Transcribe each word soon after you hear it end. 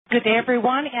Good day,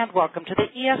 everyone, and welcome to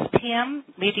the ESPN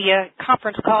Media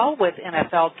Conference Call with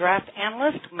NFL Draft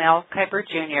Analyst Mel Kiper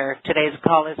Jr. Today's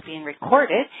call is being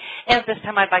recorded, and at this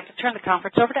time I'd like to turn the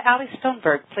conference over to Allie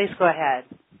Stoneberg. Please go ahead.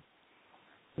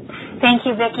 Thank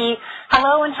you, Vicki.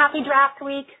 Hello and happy Draft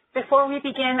Week. Before we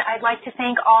begin, I'd like to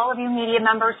thank all of you media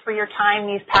members for your time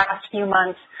these past few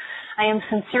months. I am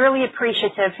sincerely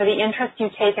appreciative for the interest you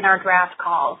take in our draft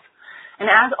calls. And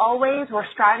as always,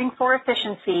 we're striving for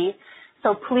efficiency,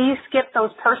 so please skip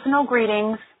those personal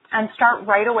greetings and start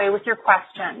right away with your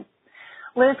question.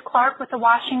 Liz Clark with the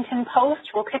Washington Post,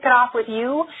 we'll kick it off with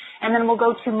you, and then we'll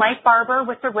go to Mike Barber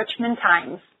with the Richmond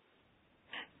Times.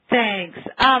 Thanks.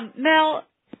 Mel,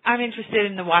 I'm interested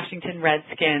in the Washington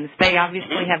Redskins. They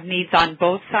obviously have needs on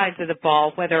both sides of the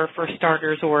ball, whether for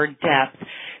starters or depth.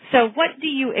 So what do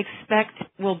you expect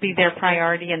will be their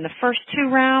priority in the first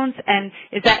two rounds, and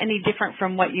is that any different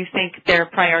from what you think their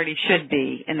priority should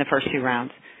be in the first two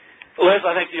rounds? Liz,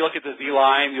 I think you look at the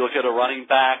D-line, you look at a running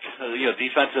back,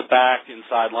 defensive back,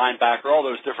 inside linebacker, all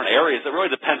those different areas. It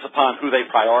really depends upon who they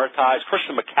prioritize.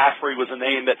 Christian McCaffrey was a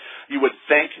name that you would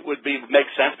think would make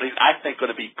sense, but he's, I think,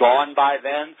 going to be gone by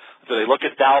then. Do they look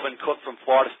at Dalvin Cook from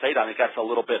Florida State? I think that's a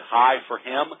little bit high for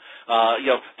him.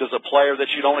 Does a player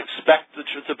that you don't expect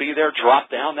to be there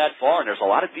drop down that far? And there's a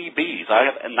lot of DBs. I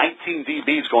have 19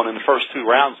 DBs going in the first two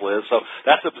rounds, Liz, so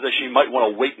that's a position you might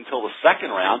want to wait until the second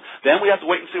round. Then we have to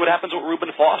wait and see what happens with Reuben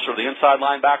Foster, the inside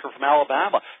linebacker from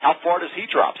Alabama. How far does he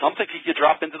drop? Some think he could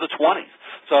drop into the 20s.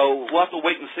 So we'll have to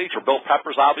wait and see. Bill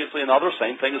Pepper's obviously another,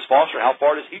 same thing as Foster. How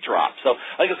far does he drop? So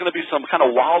I think there's going to be some kind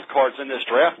of wild cards in this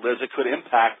draft, Liz, that could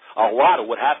impact a lot of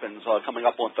what happens coming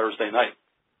up on Thursday night.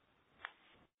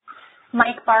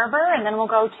 Mike Barber, and then we'll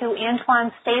go to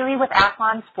Antoine Staley with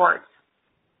Athlon Sports.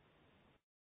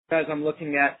 Guys, I'm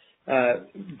looking at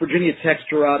Virginia Tech's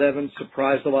Gerard Evans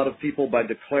surprised a lot of people by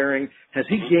declaring. Has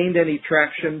he gained any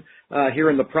traction here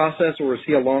in the process, or is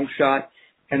he a long shot?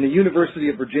 And the University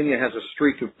of Virginia has a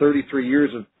streak of 33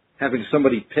 years of having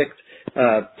somebody picked.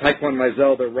 Taekwon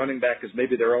Mizell, their running back, is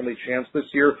maybe their only chance this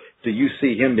year. Do you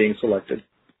see him being selected?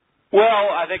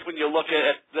 Well, I think when you look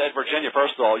at Virginia,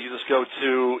 first of all, you just go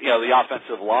to, the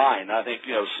offensive line. I think,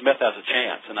 Smith has a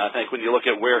chance. And I think when you look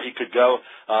at where he could go,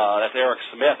 that's Eric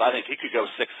Smith. I think he could go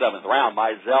 6th, 7th round.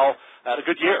 Mizell had a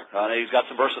good year. He's got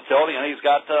some versatility, and he's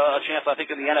got a chance, I think,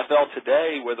 in the NFL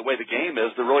today, where the way the game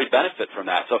is, to really benefit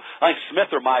from that. So I think Smith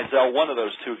or Mizell, one of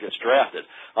those two gets drafted.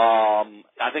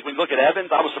 I think when you look at Evans,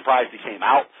 I was surprised he came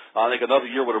out. I think another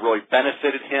year would have really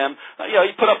benefited him.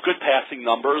 He put up good passing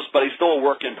numbers, but he's still a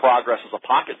work in progress as a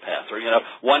pocket passer.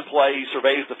 One play he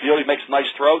surveys the field, he makes a nice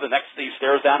throw. The next he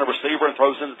stares down a receiver and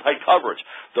throws into tight coverage.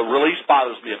 The release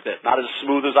bothers me a bit. Not as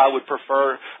smooth as I would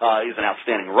prefer. He's an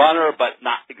outstanding runner, but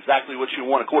not exactly what you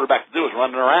want a quarterback to do is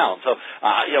running around. So,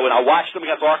 when I watched him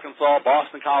against Arkansas,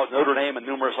 Boston College, Notre Dame, and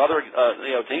numerous other,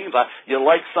 teams, you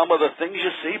like some of the things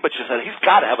you see, but you said he's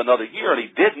got to have another year, and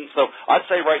he didn't. So I'd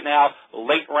say right now,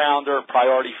 late rounder,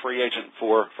 priority free agent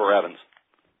for Evans.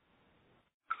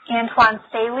 Antoine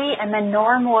Staley, and then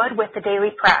Norm Wood with the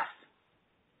Daily Press.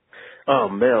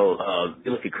 Mel,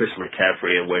 you look at Christian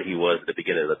McCaffrey and where he was at the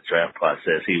beginning of the draft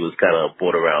process. He was kind of a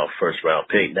borderline first-round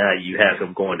pick. Now you have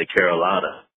him going to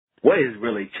Carolina. What has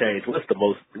really changed? What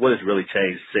has really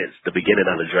changed since the beginning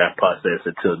of the draft process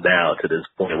until now, to this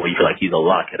point, where you feel like he's a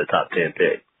lock at a top 10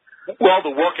 pick? Well, the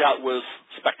workout was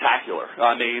spectacular.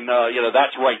 I mean,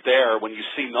 that's right there when you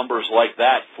see numbers like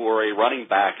that for a running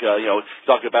back.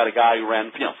 Talk about a guy who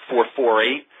ran,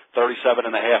 4.48. 37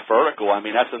 and a half vertical. I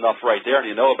mean, that's enough right there. And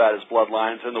you know about his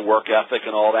bloodlines and the work ethic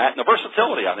and all that. And the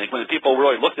versatility, I think, when people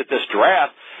really looked at this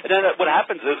draft. And then what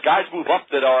happens is guys move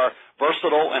up that are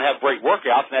versatile and have great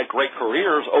workouts and have great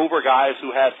careers over guys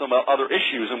who have some other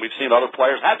issues. And we've seen other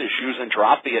players have issues and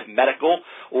drop, be it medical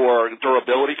or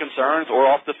durability concerns or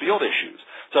off-the-field issues.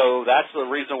 So that's the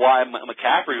reason why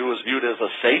McCaffrey, who was viewed as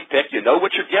a safe pick, you know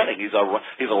what you're getting. He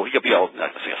could be a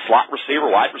slot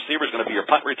receiver, wide receiver. He's going to be your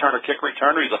punt returner, kick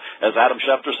returner. He's, as Adam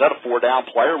Schefter said, a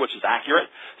 4-down player, which is accurate.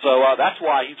 So that's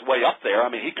why he's way up there. I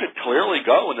mean, he could clearly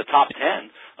go in the top 10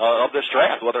 of this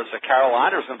draft. Whether it's a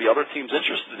Carolina, there's going to be other teams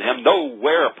interested in him.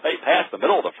 Nowhere past the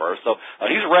middle of the first. So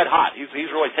he's red hot. He's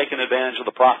really taking advantage of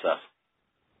the process.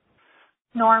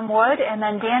 Norm Wood, and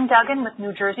then Dan Duggan with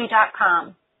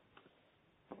NewJersey.com.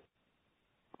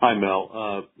 Hi,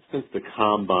 Mel. Since the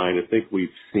Combine, I think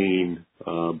we've seen,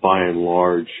 by and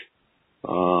large,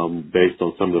 based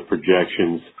on some of the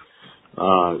projections,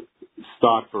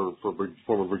 stock for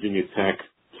former Virginia Tech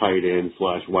tight end /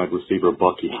 wide receiver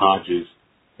Bucky Hodges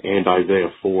and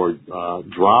Isaiah Ford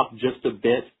drop just a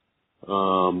bit.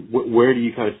 Where do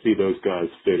you kind of see those guys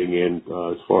fitting in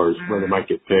as far as where they might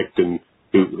get picked, and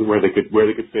where they could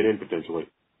fit in potentially?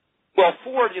 Well,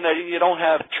 Ford, you don't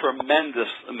have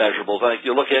tremendous measurables. I think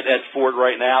you look at Ford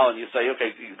right now and you say,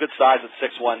 okay, good size at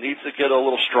 6'1", needs to get a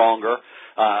little stronger.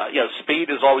 Speed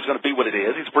is always going to be what it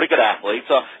is. He's a pretty good athlete,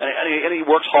 so and he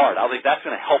works hard. I think that's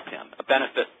going to help him,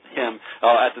 benefit him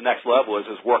at the next level is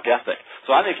his work ethic.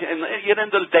 So I think you get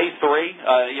into the day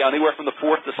 3, anywhere from the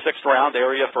 4th to 6th round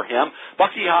area for him.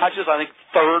 Bucky Hodges, I think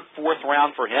 3rd, 4th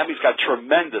round for him. He's got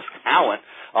tremendous talent.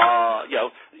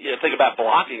 You think about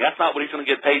blocking. That's not what he's going to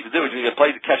get paid to do. He's going to get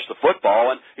paid to catch the football,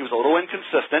 and he was a little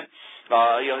inconsistent.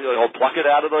 He'll pluck it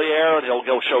out of the air, and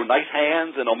he'll show nice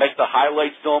hands, and he'll make the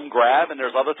highlights film grab. And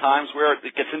there's other times where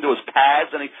it gets into his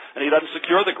pads, and he doesn't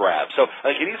secure the grab. So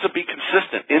I think he needs to be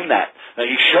consistent in that. Now,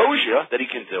 he shows you that he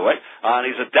can do it, and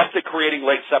he's adept at creating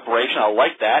late separation. I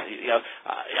like that.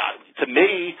 To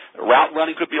me, route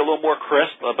running could be a little more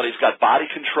crisp, but he's got body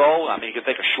control. I mean, he can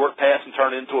take a short pass and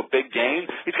turn it into a big gain.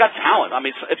 He's got talent. I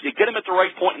mean, if you get him at the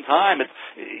right point in time, it's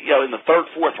in the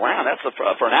 3rd, 4th round. That's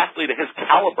for an athlete of his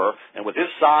caliber. And with his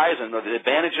size and the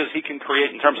advantages he can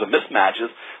create in terms of mismatches,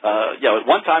 at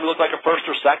one time he looked like a 1st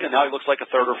or 2nd, now he looks like a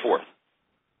 3rd or 4th.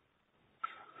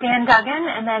 Dan Duggan,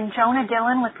 and then Jonah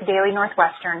Dillon with the Daily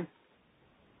Northwestern.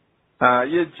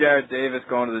 You had Jared Davis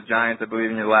going to the Giants, I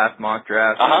believe, in your last mock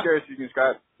draft. I'm curious if you can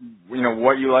describe,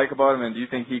 what you like about him, and do you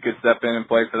think he could step in and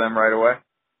play for them right away?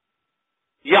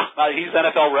 Yeah, he's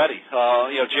NFL ready.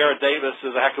 Jared Davis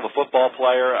is a heck of a football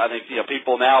player. I think,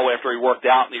 people now, after he worked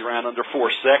out and he ran under 4'6"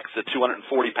 at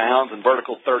 240 pounds and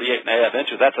vertical 38.5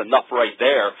 inches, that's enough right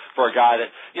there for a guy that,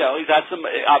 he's had some,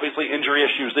 obviously, injury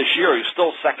issues this year. He's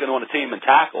still 2nd on the team in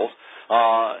tackles.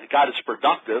 Guy that's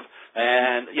productive.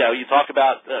 And, you talk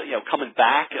about, coming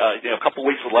back, a couple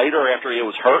weeks later after he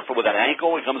was hurt with an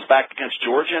ankle, he comes back against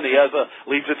Georgia and he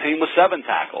leads the team with 7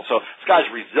 tackles. So this guy's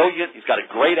resilient. He's got a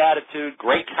great attitude,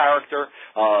 great character.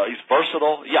 He's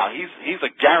versatile. Yeah, he's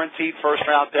a guaranteed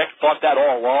first-round pick. Thought that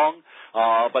all along.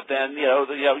 But then,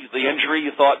 the injury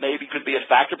you thought maybe could be a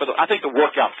factor, but I think the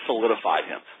workout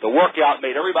solidified him. The workout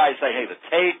made everybody say, hey, the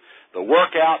tape, the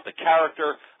workout, the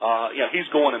character, he's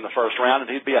going in the 1st round, and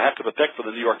he'd be a heck of a pick for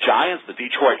the New York Giants, the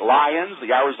Detroit Lions,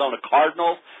 the Arizona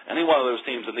Cardinals, any one of those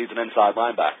teams that needs an inside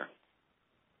linebacker.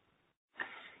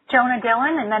 Jonah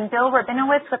Dillon, and then Bill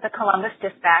Rabinowitz with the Columbus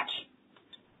Dispatch.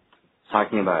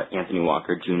 Talking about Anthony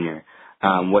Walker Jr.,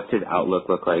 what's his outlook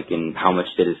look like, and how much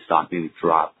did his stock maybe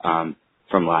drop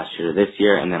from last year to this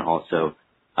year? And then also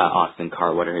Austin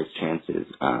Carr, what are his chances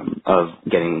of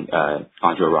getting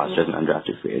onto a roster as an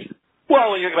undrafted free agent?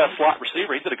 Well, when you think about slot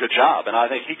receiver, he did a good job, and I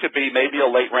think he could be maybe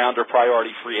a late-rounder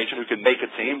priority free agent who can make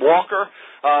a team. Walker,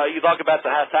 you talk about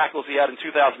the tackles he had in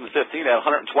 2015, he had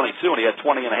 122, and he had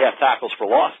 20.5 tackles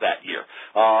for loss that year.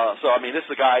 So, I mean, this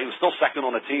is a guy who was still 2nd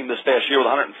on the team this past year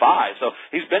with 105, so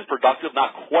he's been productive,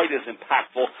 not quite as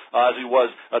impactful as he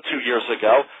was 2 years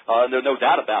ago. There's no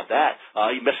doubt about that.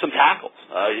 He missed some tackles.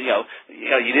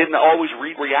 He didn't always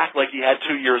react like he had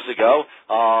 2 years ago.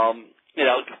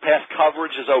 Pass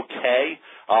coverage is okay.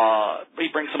 He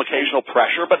brings some occasional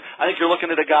pressure, but I think you're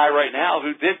looking at a guy right now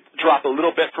who did drop a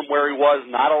little bit from where he was,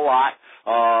 not a lot.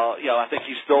 I think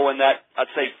he's still in that,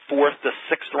 I'd say, 4th to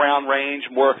 6th round range,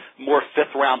 more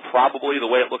 5th round probably,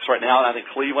 the way it looks right now. And I think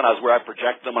Cleveland, I was where I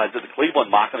projected him when I did the Cleveland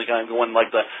mock, and I think I'm going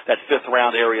like that 5th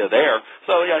round area there.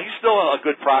 So, he's still a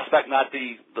good prospect, not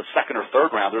the 2nd or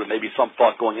 3rd rounder that maybe some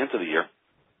thought going into the year.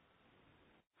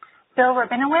 Bill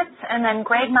Rabinowitz, and then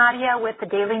Greg Madia with the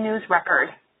Daily News Record.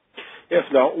 Yes,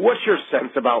 Mel, what's your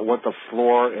sense about what the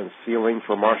floor and ceiling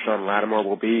for Marshon Lattimore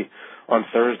will be on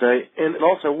Thursday? And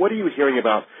also, what are you hearing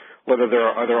about whether there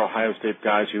are other Ohio State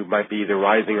guys who might be either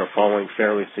rising or falling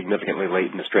fairly significantly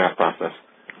late in this draft process?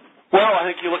 Well, I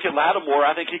think you look at Lattimore,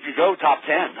 I think he could go top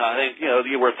 10. I think,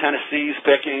 where Tennessee's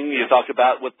picking, you talk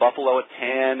about with Buffalo at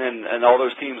 10 and all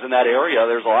those teams in that area,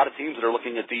 there's a lot of teams that are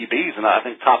looking at DBs, and I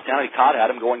think top 10, Todd had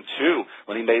him going 2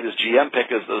 when he made his GM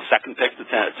pick as the 2nd pick to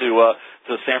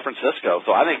San Francisco.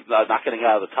 So I think not getting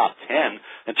out of the top 10.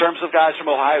 In terms of guys from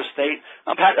Ohio State,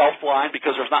 Pat Elflein,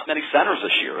 because there's not many centers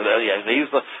this year.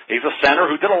 He's a center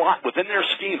who did a lot. Within their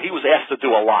scheme, he was asked to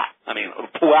do a lot. I mean,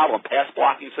 pull out on pass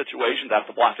blocking situations, have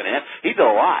to block it in. He did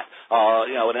a lot.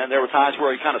 And then there were times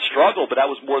where he kind of struggled, but that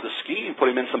was more the scheme, put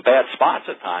him in some bad spots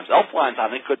at times. Elflein, I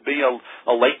think, could be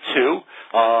a late 2.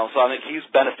 So I think he's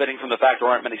benefiting from the fact there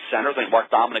aren't many centers. I think Mark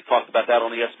Dominic talked about that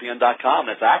on ESPN.com,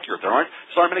 and it's accurate. There aren't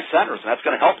many centers, and that's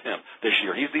going to help him this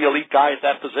year. He's the elite guy at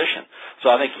that position. So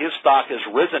I think his stock has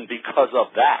risen because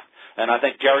of that. And I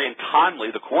think Darian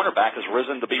Conley, the cornerback, has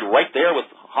risen to be right there with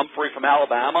Humphrey from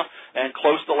Alabama and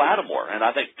close to Lattimore. And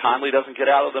I think Conley doesn't get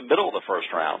out of the middle of the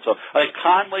first round. So I think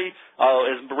Conley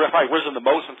has probably risen the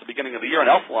most since the beginning of the year,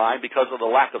 and Elflein, because of the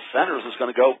lack of centers, is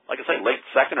going to go, like I say, late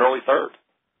second, early third.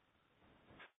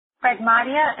 Greg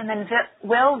Madia and then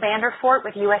Will Vanderfort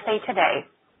with USA Today.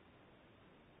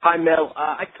 Hi, Mel.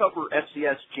 I cover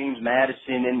FCS James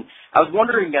Madison, and I was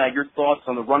wondering your thoughts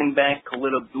on the running back,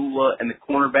 Khalid Abdullah, and the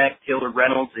cornerback, Taylor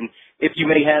Reynolds, and if you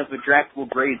may have draftable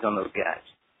grades on those guys.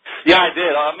 Yeah, I did.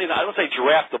 I mean, I would say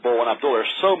draftable and Abdullah.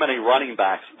 There's so many running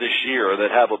backs this year that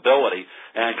have ability.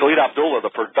 And Khalid Abdullah, the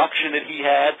production that he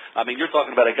had, I mean, you're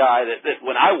talking about a guy that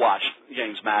when I watched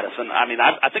James Madison, I mean,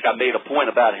 I think I made a point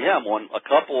about him on a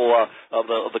couple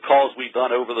of the calls we've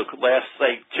done over the last,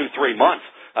 say, 2-3 months.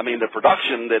 I mean, the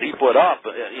production that he put up,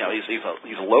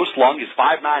 he's a low slung. He's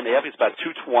 5'9", he's about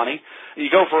 220. You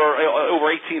go for over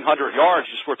 1,800 yards,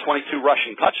 you score 22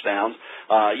 rushing touchdowns.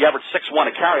 You average 6'1"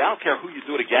 a carry. I don't care who you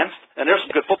do it against. And there's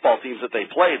some good football teams that they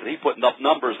play that he put enough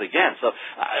numbers against. So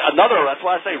that's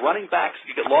why I say running backs,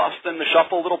 you get lost in the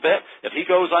shuffle a little bit. If he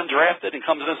goes undrafted and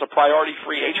comes in as a priority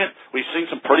free agent, we've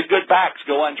seen some pretty good backs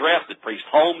go undrafted. Priest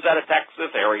Holmes out of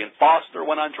Texas, Arian Foster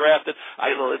went undrafted.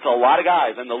 It's a lot of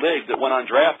guys in the league that went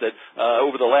undrafted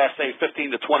over the last, say,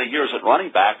 15 to 20 years at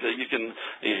running back. You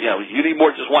need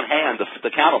more than just one hand to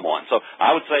count them on. So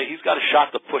I would say he's got a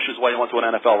shot to push his way onto an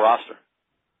NFL roster.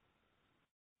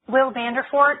 Will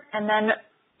Vanderfort and then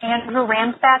Andrew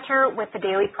Ramsbatcher with the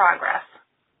Daily Progress.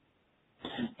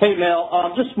 Hey,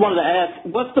 Mel, just wanted to ask,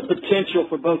 what's the potential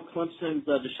for both Clemson's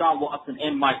Deshaun Watson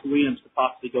and Mike Williams to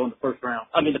possibly go in the first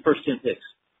 10 picks?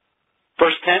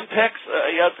 First 10 picks,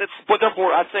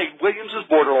 I'd say Williams is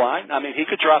borderline. I mean, he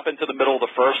could drop into the middle of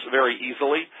the first very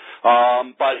easily,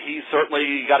 but he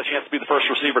certainly got a chance to be the first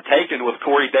receiver taken with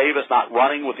Corey Davis not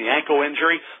running with the ankle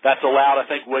injury. That's allowed, I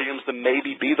think, Williams to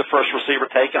maybe be the first receiver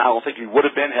taken. I don't think he would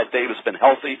have been had Davis been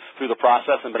healthy through the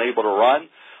process and been able to run.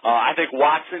 I think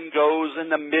Watson goes in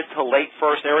the mid to late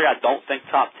first area. I don't think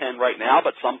top 10 right now,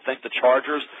 but some think the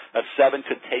Chargers at 7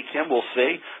 could take him. We'll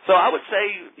see. So I would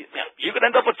say you could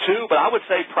end up with 2, but I would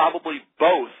say probably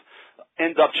both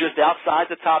end up just outside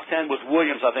the top 10 with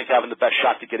Williams, I think, having the best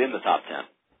shot to get in the top 10.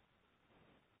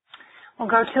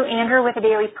 We'll go to Andrew with the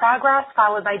Daily Progress,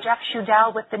 followed by Jeff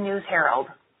Shudell with the News Herald.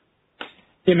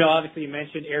 Hey, Mel, obviously you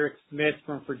mentioned Eric Smith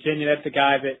from Virginia. That's a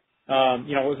guy that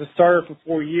was a starter for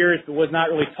 4 years, but was not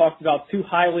really talked about too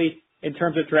highly in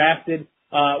terms of drafted.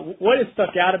 What has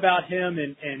stuck out about him,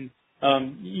 and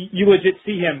you legit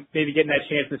see him maybe getting that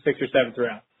chance in the 6th or 7th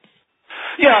round?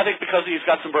 Yeah, I think because he's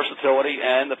got some versatility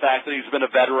and the fact that he's been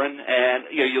a veteran, and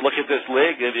you look at this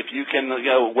league, and if you can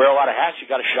wear a lot of hats, you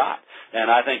got a shot. And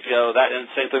I think that, and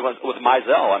same thing with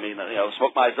Mizell. I mean,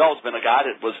 Smoke Mizell has been a guy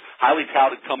that was highly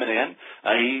touted coming in.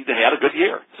 He had a good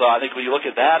year. So I think when you look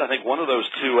at that, I think one of those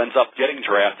two ends up getting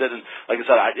drafted. And like I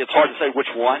said, it's hard to say which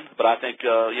one, but I think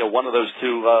one of those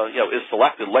two is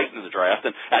selected late in the draft.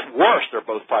 And at worst, they're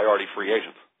both priority free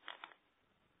agents.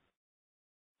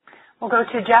 We'll go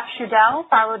to Jeff Shudell,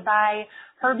 followed by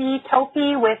Herbie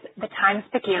Topie with the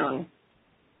Times-Picayune.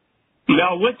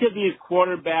 Now, which of these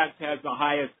quarterbacks has the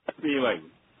highest ceiling?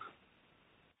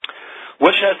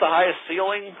 Which has the highest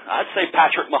ceiling? I'd say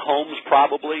Patrick Mahomes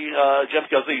probably, just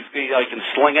because he can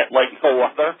sling it like no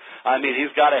other. I mean,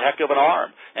 he's got a heck of an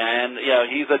arm, and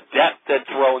he's adept at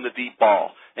throwing the deep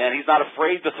ball, and he's not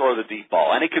afraid to throw the deep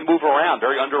ball, and he can move around,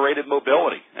 very underrated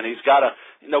mobility, and he's got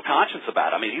no conscience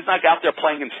about it. I mean, he's not out there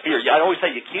playing in fear. I always say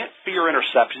you can't fear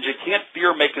interceptions. You can't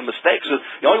fear making mistakes.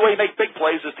 The only way you make big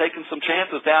plays is taking some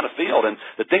chances down the field, and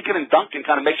the dinking and dunking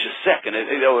kind of makes you sick, and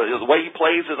the way he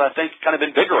plays is, I think, kind of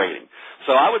invigorating.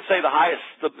 So I would say the highest,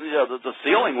 the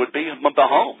ceiling would be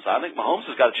Mahomes. I think Mahomes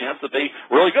has got a chance to be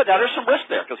really good. Now, there's some risk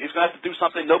there because he's going to have to do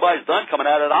something nobody's done coming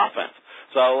out of that offense.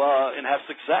 So, and have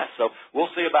success. So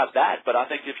we'll see about that. But I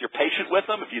think if you're patient with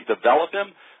him, if you develop him,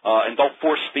 and don't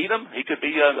force feed him, he could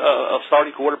be a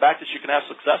starting quarterback that you can have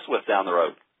success with down the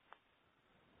road.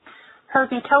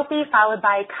 Herbie Topie, followed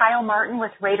by Kyle Martin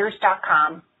with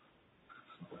Raiders.com.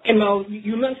 And Mel,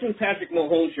 you mentioned Patrick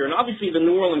Mahomes here, and obviously the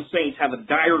New Orleans Saints have a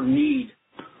dire need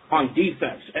on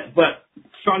defense. But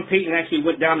Sean Payton actually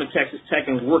went down to Texas Tech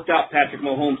and worked out Patrick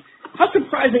Mahomes. How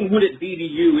surprising would it be to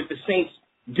you if the Saints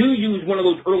do use one of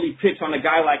those early picks on a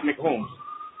guy like Nick Holmes?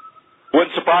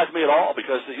 Wouldn't surprise me at all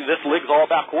because this league's all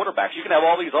about quarterbacks. You can have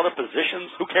all these other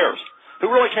positions. Who cares? Who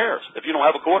really cares if you don't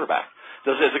have a quarterback?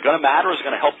 Is it going to matter? Is it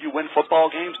going to help you win football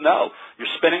games? No.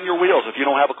 You're spinning your wheels if you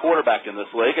don't have a quarterback in this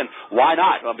league, and why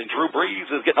not? I mean, Drew Brees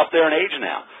is getting up there in age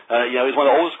now. He's one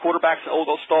of the oldest quarterbacks,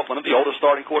 one of the oldest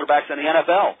starting quarterbacks in the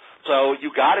NFL. So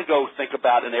you got to go think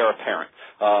about an heir apparent.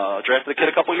 Drafted a kid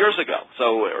a couple years ago,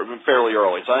 so fairly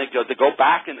early. So I think to go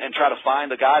back and try to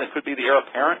find a guy that could be the heir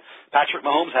apparent, Patrick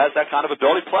Mahomes has that kind of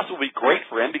ability. Plus, it will be great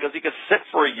for him because he could sit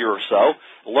for a year or so,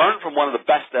 learn from one of the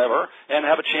best ever, and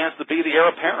have a chance to be the heir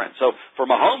apparent. So for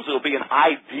Mahomes, it will be an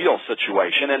ideal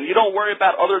situation. And you don't worry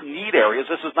about other need areas.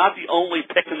 This is not the only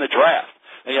pick in the draft.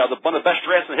 You know, one of the best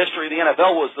drafts in the history of the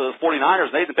NFL was the 49ers,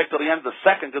 and they didn't pick till the end of the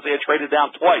second because they had traded down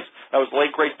twice. That was the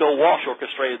late, great Bill Walsh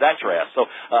orchestrated that draft. So,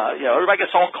 everybody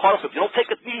gets all caught up. If you don't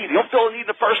take a need, you don't fill a need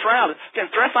in the first round.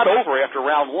 Again, the draft's not over after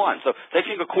round one. So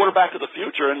taking a quarterback of the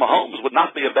future in Mahomes would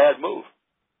not be a bad move.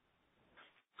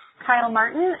 Kyle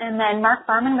Martin, and then Mark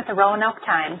Berman with the Roanoke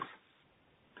Times.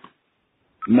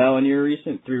 Mel, in your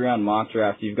recent 3-round mock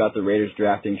draft, you've got the Raiders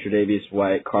drafting Tre'Davious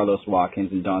White, Carlos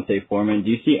Watkins, and Dante Foreman.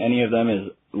 Do you see any of them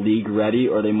as league ready,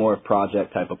 or are they more a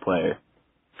project type of player?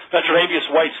 Tre'Davious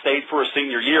White stayed for a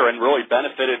senior year and really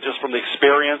benefited just from the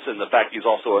experience and the fact he's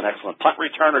also an excellent punt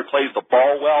returner, plays the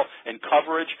ball well in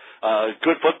coverage,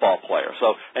 good football player.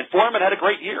 So, and Foreman had a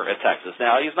great year at Texas.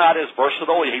 Now, he's not as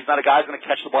versatile. He's not a guy who's going to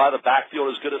catch the ball out of the backfield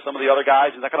as good as some of the other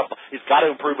guys. He's got to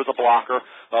improve as a blocker.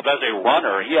 But as a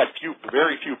runner, he had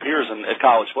very few peers at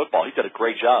college football. He did a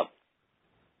great job.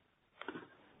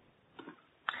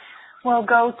 We'll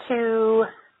go to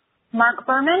Mark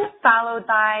Berman, followed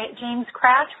by James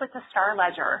Cratch with the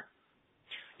Star-Ledger.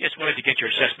 Yes, wanted to get your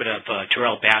assessment of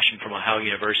Terrell Basham from Ohio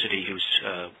University, who's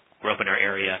grew up in our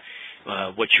area.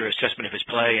 What's your assessment of his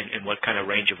play, and what kind of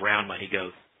range of round might he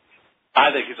go?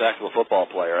 I think he's an excellent football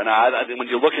player. And I think when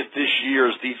you look at this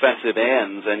year's defensive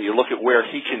ends and you look at where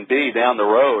he can be down the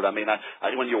road,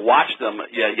 when you watch them,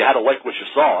 you had to like what you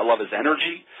saw. I love his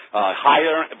energy,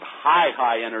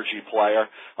 high energy player.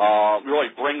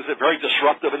 Really brings it, very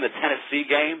disruptive in the Tennessee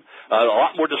game. A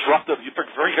lot more disruptive. You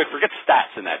forget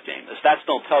stats in that game. The stats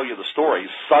don't tell you the story.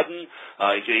 He's sudden.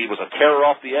 He was a terror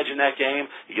off the edge in that game.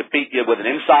 He could beat you with an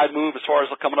inside move as far as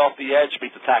coming off the edge,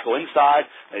 beat the tackle inside.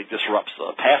 He disrupts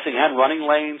passing and running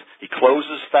lanes. He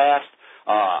closes fast.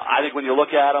 I think when you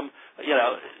look at him,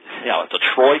 the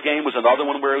Troy game was another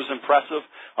one where it was impressive.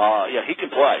 He can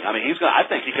play. I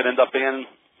think he could end up being,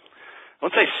 I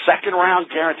wouldn't say second round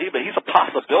guaranteed, but he's a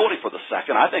possibility for the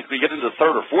second. I think if we get into the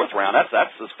third or fourth round, that's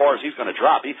as far as he's going to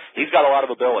drop. He's got a lot of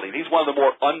ability. He's one of the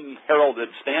more unheralded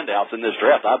standouts in this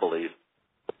draft, I believe.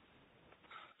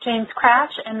 James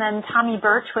Cratch, and then Tommy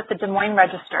Birch with the Des Moines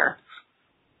Register.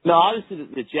 No, obviously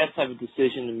the Jets have a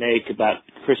decision to make about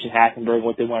Christian Hackenberg,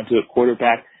 what they want to do at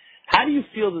quarterback. How do you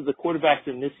feel that the quarterbacks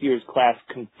in this year's class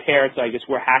compare to, I guess,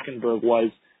 where Hackenberg was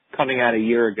coming out a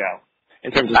year ago? In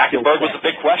terms of Hackenberg was a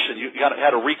big question. You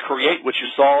had to recreate what you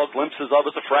saw glimpses of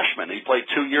as a freshman. He played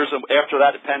 2 years after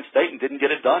that at Penn State and didn't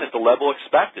get it done at the level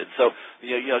expected. So,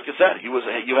 like I said,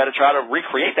 you had to try to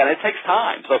recreate that. It takes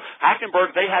time. So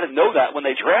Hackenberg, they had to know that when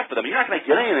they drafted him. You're not going to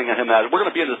get anything in him. We're going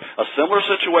to be in a similar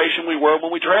situation we were when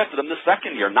we drafted him the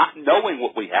second year, not knowing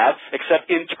what we have,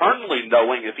 except internally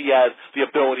knowing if he has the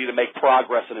ability to make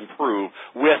progress and improve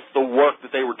with the work that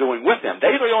they were doing with him.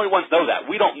 They're the only ones know that.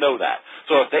 We don't know that.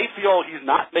 So if they feel he's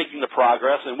not making the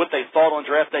progress and what they thought on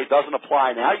draft day doesn't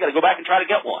apply now, you got to go back and try to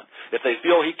get one. If they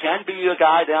feel he can be a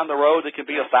guy down the road that can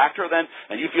be a factor,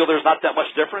 and you feel there's not that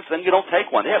much difference, then you don't take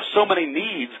one. They have so many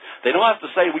needs. They don't have to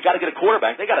say we got to get a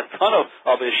quarterback. They got a ton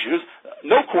of issues.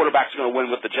 No quarterback's going to win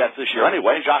with the Jets this year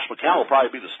anyway. Josh McCown will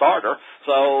probably be the starter.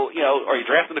 So, are you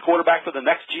drafting the quarterback for the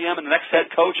next GM and the next head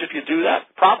coach if you do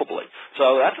that? Probably.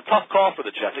 So that's a tough call for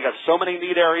the Jets. They got so many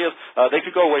need areas. They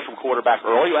could go away from quarterback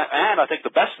early, and I think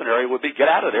the best scenario would be get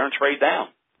out of there and trade down.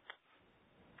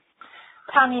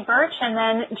 Tommy Birch, and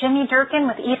then Jimmy Durkin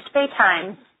with East Bay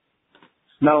Times.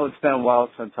 No, it's been a while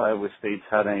since Iowa State's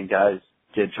had any guys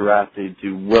get drafted.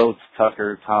 Do Wiltz,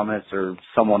 Tucker, Thomas, or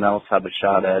someone else have a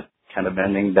shot at kind of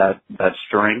ending that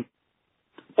string?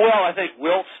 Well, I think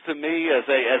Wiltz, to me, as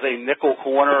a nickel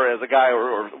corner, as a guy,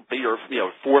 or be your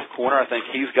fourth corner, I think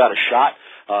he's got a shot.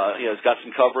 He's got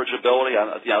some coverage ability.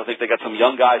 I think they got some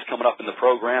young guys coming up in the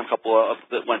program, a couple of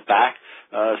that went back.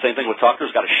 Same thing with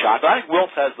Tucker's got a shot. But I think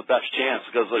Wiltz has the best chance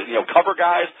because, cover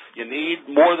guys, you need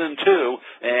more than two,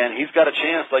 and he's got a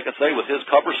chance, like I say, with his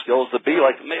cover skills to be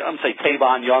like, I'm going to say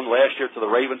Tavon Young last year to the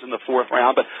Ravens in the fourth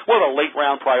round, but one of the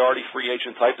late-round priority free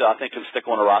agent types that I think can stick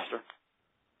on a roster.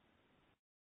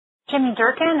 Jimmy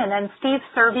Durkin, and then Steve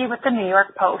Serby with the New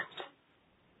York Post.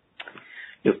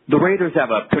 The Raiders have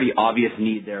a pretty obvious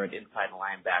need there at inside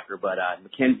linebacker, but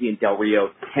McKenzie and Del Rio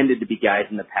tended to be guys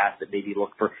in the past that maybe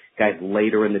look for guys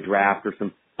later in the draft or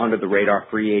some under-the-radar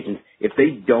free agents. If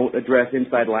they don't address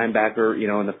inside linebacker,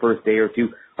 in the first day or two,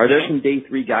 are there some day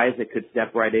three guys that could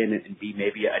step right in and be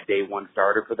maybe a day one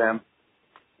starter for them?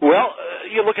 Well,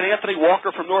 you look at Anthony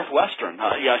Walker from Northwestern.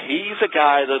 He's a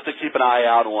guy to keep an eye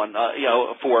out on.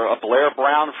 For Blair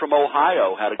Brown from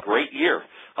Ohio, had a great year.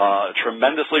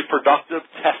 Tremendously productive,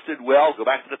 tested well. Go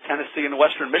back to the Tennessee and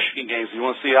Western Michigan games. You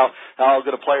want to see how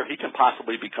good a player he can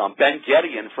possibly become. Ben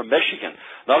Gedeon from Michigan,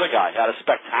 another guy, had a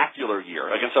spectacular year.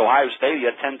 Against Ohio State, he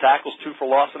had 10 tackles, 2 for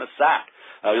loss, and a sack.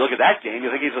 You look at that game, you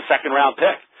think he's a second-round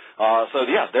pick.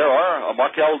 There are.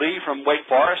 Markel Lee from Wake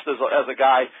Forest as a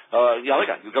guy, the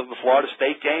guy who goes to the Florida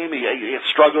State game. He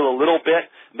struggled a little bit,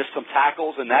 missed some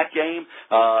tackles in that game.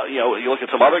 You look at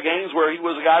some other games where he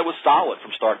was a guy who was solid from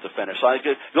start to finish. So I think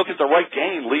if you look at the right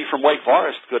game, Lee from Wake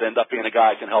Forest could end up being a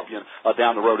guy who can help you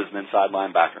down the road as an inside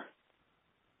linebacker.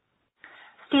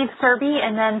 Steve Serby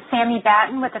and then Sammy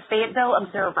Batten with the Fayetteville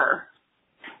Observer.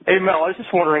 Hey, Mel, I was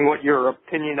just wondering what your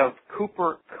opinion of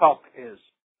Cooper Kupp is.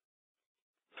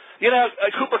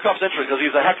 Cooper Kupp's interesting because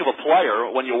he's a heck of a player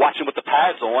when you watch him with the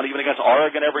pads on. Even against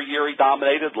Oregon every year he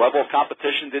dominated. Level of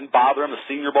competition didn't bother him. The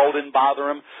Senior Bowl didn't bother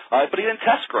him. But he didn't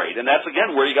test great, and that's,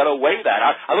 again, where you got to weigh that.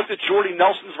 I looked at Jordy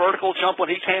Nelson's vertical jump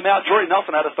when he came out. Jordy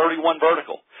Nelson had a 31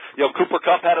 vertical. Cooper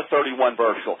Kupp had a 31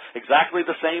 vertical. Exactly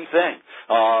the same thing.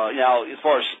 As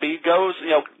far as speed goes,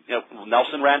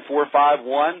 Nelson ran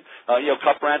 4.51.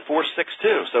 Kupp ran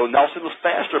 4.62. So Nelson was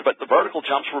faster, but the vertical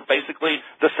jumps were basically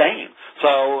the same.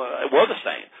 Were the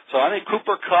same. So I think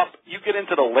Cooper Kupp, you get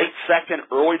into the late second,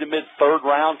 early to mid third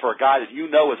round for a guy that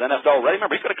you know is NFL ready.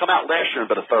 Remember, he could have come out last year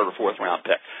and been a third or fourth round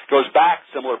pick. Goes back,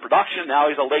 similar production. Now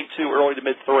he's a late 2, early to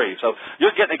mid 3. So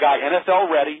you're getting a guy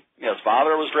NFL ready. His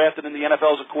father was drafted in the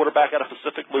NFL as a quarterback out of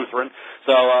Pacific Lutheran.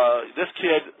 So this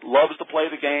kid loves to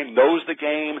play the game, knows the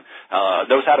game,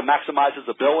 knows how to maximize his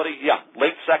ability. Yeah,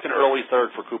 late second, early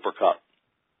third for Cooper Kupp.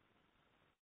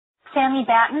 Sammy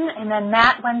Batten and then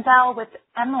Matt Wenzel with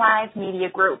MLive Media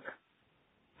Group.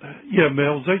 Yeah,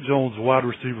 Mel, Zay Jones, a wide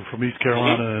receiver from East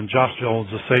Carolina, and Josh Jones,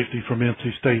 a safety from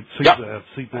NC State, seems to have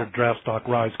seen their draft stock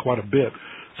rise quite a bit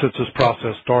since this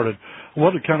process started.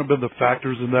 What have kind of been the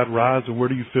factors in that rise, and where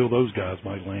do you feel those guys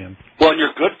might land? Well,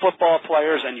 you're good football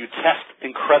players and you test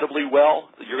incredibly well,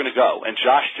 you're going to go. And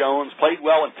Josh Jones played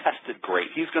well and tested great.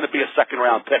 He's going to be a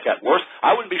second-round pick at worst.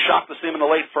 I wouldn't be shocked to see him in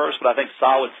the late first, but I think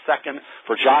solid second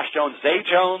for Josh Jones. Zay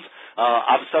Jones,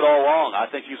 I've said all along, I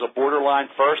think he's a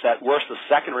borderline first. At worst, a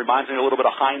second. Reminds me a little bit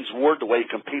of Hines Ward, the way he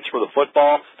competes for the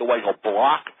football, the way he'll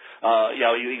block.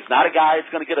 He's not a guy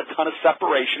that's going to get a ton of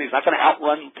separation. He's not going to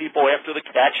outrun people after the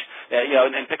catch,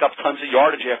 and pick up tons of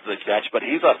yardage after the catch. But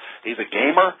he's a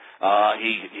gamer.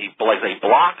 He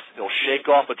blocks. He'll shake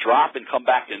off a drop and come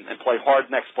back and play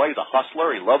hard next play. He's a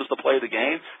hustler. He loves to play the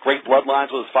game. Great bloodlines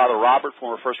with his father Robert,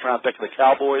 former first-round pick of the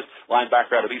Cowboys,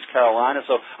 linebacker out of East Carolina.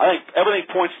 So I think everything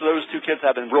points to those two kids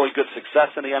having really good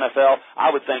success in the NFL. I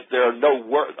would think they're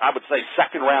I would say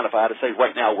second round if I had to say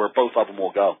right now where both of them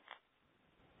will go.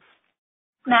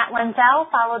 Matt Wenzel,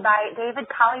 followed by David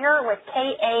Collier with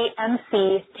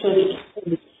KAMC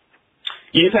TV.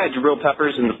 You've had Jabril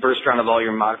Peppers in the first round of all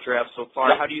your mock drafts so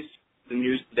far. How do you see the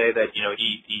news today that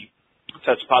he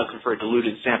tested positive for a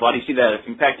diluted sample? How do you see that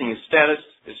impacting his status,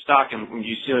 his stock, and do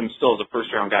you see him still as a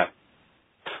first-round guy?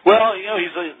 Well,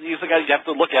 he's the guy you have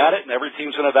to look at it, and every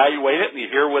team's going to evaluate it, and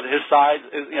you hear what his side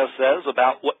says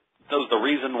about what the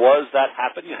reason was that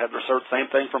happened. You had the same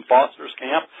thing from Foster's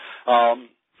camp.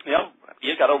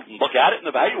 You got to look at it and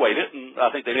evaluate it, and I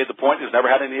think they made the point he's never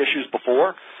had any issues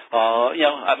before.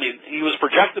 He was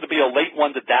projected to be a late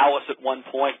one to Dallas at one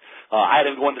point. I had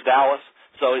him going to Dallas,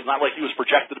 so it's not like he was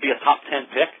projected to be a top 10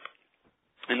 pick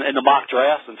in the mock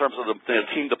drafts in terms of the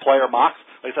team-to-player mocks.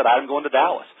 Like I said, I had him going to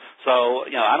Dallas. So,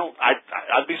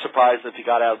 I'd be surprised if he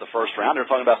got out of the first round. They're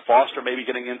talking about Foster maybe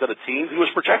getting into the teens. He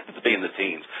was projected to be in the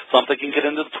teens. So I'm thinking he can get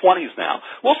into the 20s now.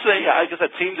 We'll see. I guess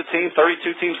that team to team,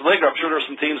 32 teams in the league. I'm sure there's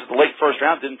some teams at the late first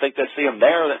round didn't think they'd see him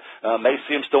there that may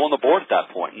see him still on the board at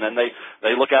that point. And then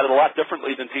they look at it a lot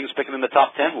differently than teams picking in the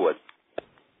top 10 would.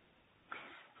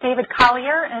 David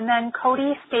Collier and then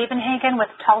Cody Stavenhagen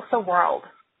with Tulsa World.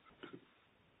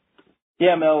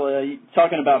 Yeah, Mel,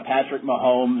 talking about Patrick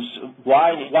Mahomes,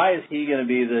 why is he going to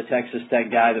be the Texas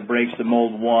Tech guy that breaks the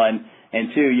mold, one? And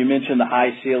two, you mentioned the high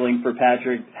ceiling for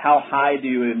Patrick. How high do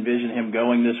you envision him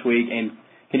going this week, and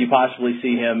can you possibly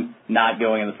see him not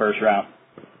going in the first round?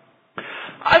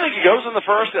 I think he goes in the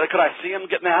first. Could I see him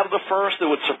getting out of the first? It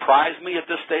would surprise me at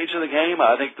this stage of the game.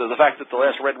 I think the fact that the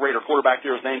last Red Raider quarterback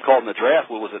there was name called in the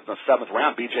draft was in the 7th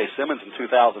round, B.J. Simmons in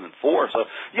 2004. So,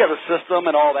 yeah, the system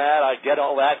and all that, I get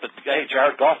all that. But, hey,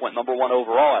 Jared Goff went number 1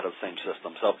 overall out of the same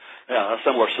system. So, yeah, a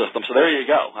similar system. So there you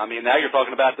go. I mean, now you're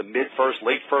talking about the mid-first,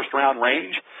 late-first round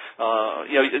range.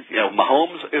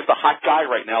 Mahomes is the hot guy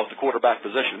right now at the quarterback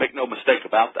position. Make no mistake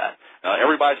about that.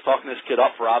 Everybody's talking this kid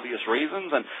up for obvious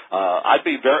reasons, and I'd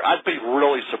be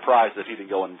really surprised if he didn't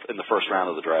go in the first round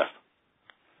of the draft.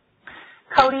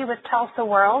 Cody with Tulsa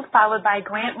World, followed by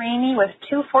Grant Ramey with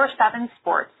 247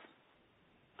 Sports.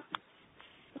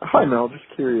 Hi, Mel. Just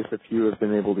curious if you have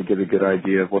been able to get a good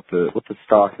idea of what the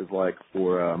stock is like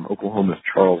for Oklahoma's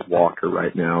Charles Walker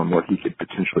right now and what he could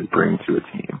potentially bring to a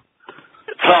team.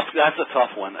 Tough. That's a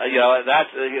tough one. That's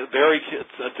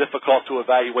it's difficult to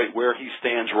evaluate where he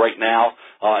stands right now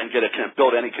and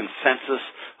build any consensus.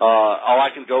 All I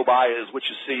can go by is what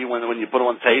you see when you put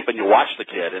on tape and you watch the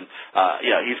kid, and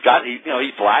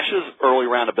he flashes early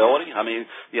round ability. I mean,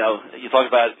 you talk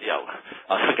about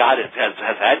a guy that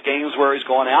has had games where he's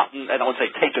gone out and I don't want to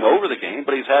say taken over the game,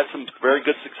 but he's had some very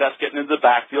good success getting into the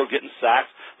backfield, getting sacks,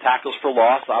 tackles for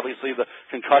loss. Obviously, the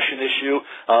concussion issue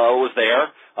was there.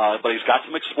 But he's got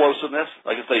some explosiveness.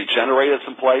 Like I say, he generated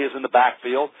some plays in the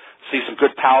backfield. See some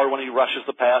good power when he rushes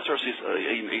the passer.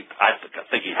 I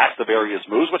think he has to vary his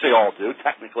moves, which they all do.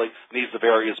 Technically, needs to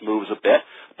vary his moves a bit.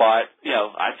 But,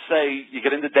 I'd say you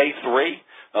get into day 3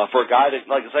 for a guy that,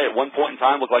 like I say, at one point in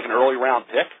time looked like an early round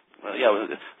pick.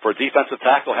 For a defensive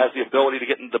tackle, has the ability to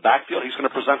get into the backfield. He's going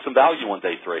to present some value on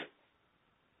day 3.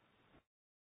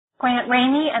 Grant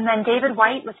Ramey and then David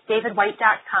White with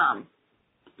DavidWhite.com.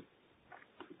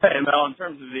 Hey, Mel, in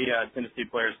terms of the Tennessee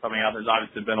players coming out, there's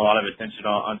obviously been a lot of attention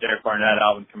on Derek Barnett,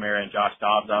 Alvin Kamara, and Josh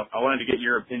Dobbs. I wanted to get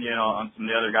your opinion on some of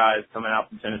the other guys coming out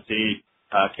from Tennessee,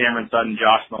 Cameron Sutton,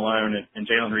 Josh Malone, and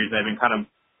Jalen Reeves. They've been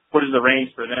what is the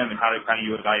range for them, and how do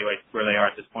you evaluate where they are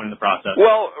at this point in the process?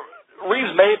 Well, Reeves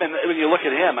Maben, when you look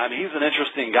at him, I mean, he's an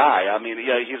interesting guy. I mean,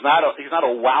 he's not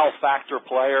a wow factor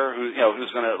player who's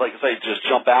going to, like I say, just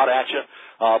jump out at you.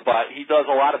 But he does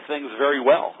a lot of things very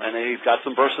well, and he's got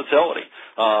some versatility.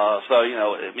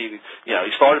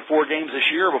 He started 4 games this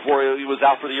year before he was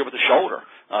out for the year with the shoulder.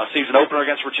 Season opener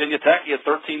against Virginia Tech, he had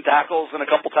 13 tackles and a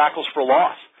couple tackles for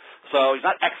loss. So he's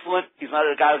not excellent. He's not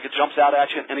a guy that jumps out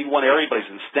at you in any one area, but he's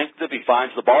instinctive. He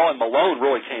finds the ball, and Malone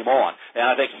really came on. And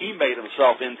I think he made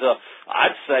himself into,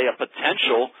 I'd say, a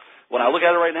potential, when I look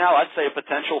at it right now, I'd say a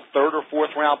potential 3rd or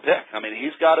 4th round pick. I mean,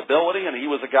 he's got ability, and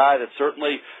he was a guy that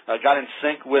certainly got in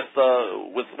sync with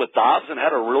Dobbs and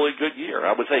had a really good year.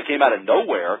 I would say he came out of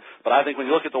nowhere, but I think when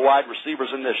you look at the wide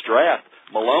receivers in this draft,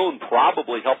 Malone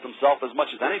probably helped himself as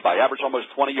much as anybody. Averaged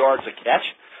almost 20 yards a catch.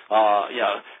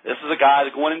 This is a guy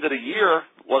that going into the year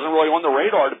wasn't really on the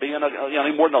radar to be in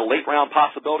any more than a late round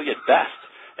possibility at best.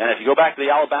 And if you go back to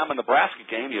the Alabama-Nebraska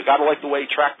game, you got to like the way he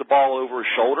tracked the ball over his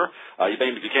shoulder. He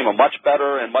became a much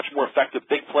better and much more effective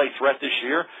big play threat this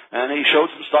year, and he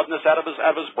showed some suddenness out of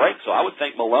his break. So I would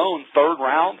think Malone, 3rd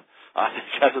round, I think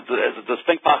has a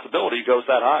distinct possibility he goes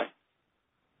that high.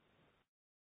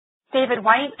 David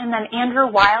White and then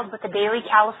Andrew Wild with the Daily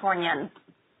Californian.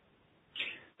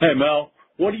 Hey, Mel.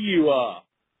 What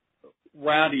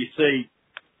round do you see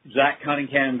Zach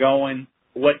Cunningham going?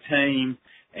 What team?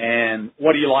 And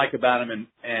what do you like about him?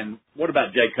 And what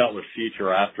about Jay Cutler's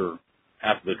future after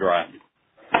the draft?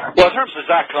 Well, in terms of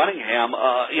Zach Cunningham,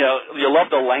 you love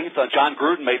the length. John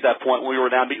Gruden made that point when we were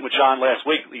down meeting with John last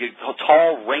week.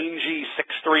 Tall, rangy,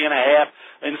 6'3.5"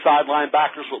 inside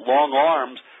linebackers with long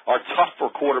arms are tough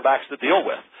for quarterbacks to deal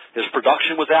with. His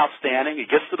production was outstanding. He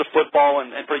gets to the football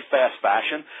in pretty fast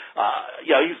fashion.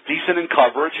 He's decent in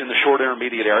coverage in the short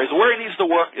intermediate areas. Where he needs to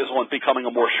work is on becoming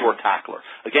a more short tackler.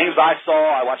 The games I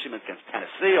saw, I watched him against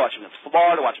Tennessee, I watched him against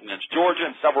Florida, I watched him against Georgia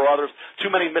and several others. Too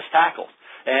many missed tackles.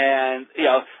 And,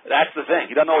 that's the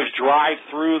thing. He doesn't always drive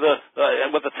through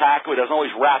with the tackle. He doesn't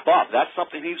always wrap up. That's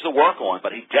something he needs to work on.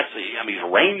 But he's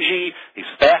rangy. He's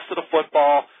fast to the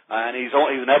football. And he's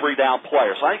an every down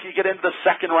player. So I think you get into the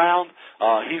 2nd round,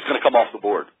 he's going to come off the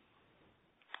board.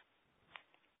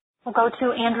 We'll go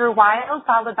to Andrew Wild,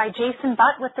 followed by Jason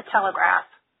Butt with The Telegraph.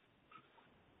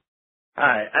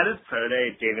 Hi. At his pro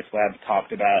day, Davis Webb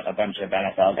talked about a bunch of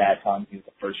NFL guys telling him he's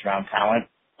a first-round talent.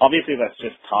 Obviously, that's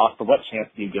just talk, but what chance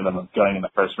do you give him of going in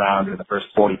the first round or the first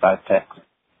 45 picks?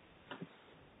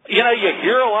 You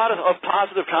hear a lot of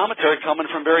positive commentary coming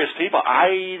from various people.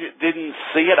 I didn't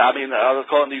see it. I mean, I was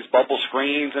calling these bubble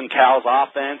screens and Cal's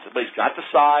offense, but he's got the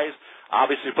size.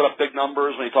 Obviously, put up big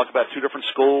numbers when you talk about 2 different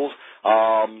schools.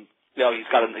 He's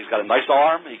got a nice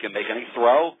arm. He can make any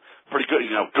throw. pretty good,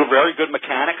 very good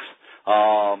mechanics.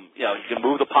 He can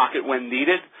move the pocket when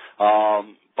needed,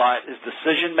 but his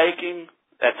decision making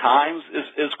at times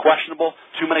is questionable.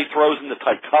 Too many throws into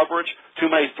tight coverage, too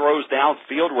many throws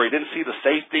downfield where he didn't see the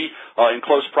safety in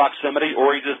close proximity,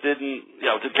 or he just didn't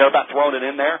care about throwing it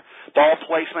in there. Ball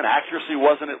placement, accuracy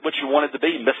wasn't what you wanted to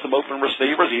be. He missed some open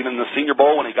receivers. Even in the Senior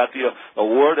Bowl when he got the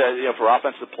award for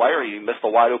offensive player, he missed a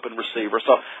wide open receiver.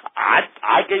 So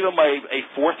I gave him a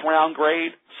 4th round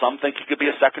grade. Some think he could be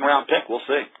a 2nd round pick. We'll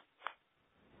see.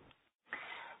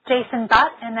 Jason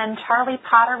Butt and then Charlie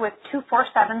Potter with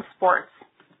 247 Sports.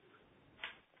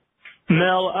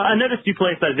 Mel, I noticed you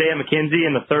placed Isaiah McKenzie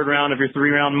in the 3rd round of your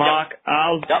 3-round mock. Yep.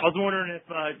 I was wondering if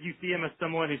you see him as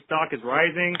someone whose stock is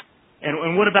rising,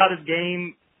 and what about his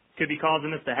game could be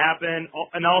causing this to happen?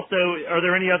 And also, are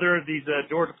there any other of these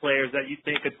Georgia players that you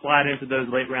think could slide into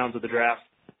those late rounds of the draft?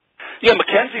 Yeah,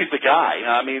 McKenzie's the guy.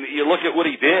 I mean, you look at what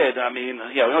he did. I mean,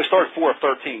 he only started 4 of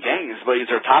 13 games, but he's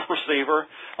their top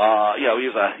receiver.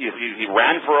 He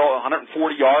ran for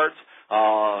 140 yards.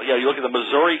 You look at the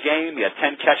Missouri game, he had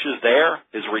 10 catches there.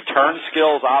 His return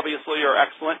skills obviously are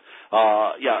excellent.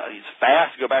 He's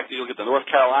fast. Go back to look at the North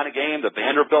Carolina game, the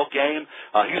Vanderbilt game.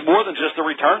 He's more than just a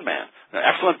return man. An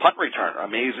excellent punt returner. I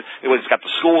mean, he's got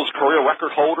the school's career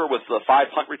record holder with 5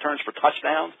 punt returns for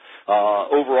touchdowns.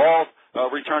 Overall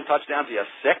return touchdowns, he has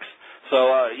 6.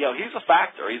 So, he's a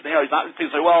factor. He's not,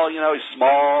 people say, well, he's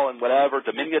small and whatever,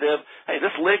 diminutive. Hey,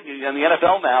 this league in the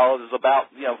NFL now is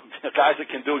about, guys that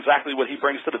can do exactly what he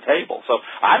brings to the table. So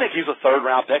I think he's a 3rd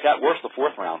round pick, at worst a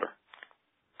 4th rounder.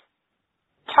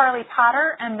 Charlie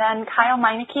Potter and then Kyle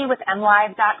Meineke with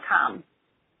MLive.com.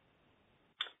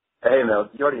 Hey, Mel,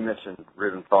 you already mentioned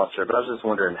Reuben Foster, but I was just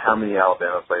wondering how many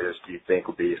Alabama players do you think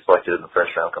will be selected in the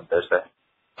 1st round come Thursday?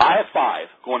 I have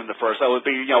 5 going into first. That would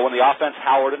be, on the offense,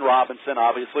 Howard and Robinson,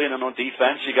 obviously, and then on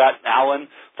defense, you got Allen,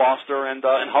 Foster, and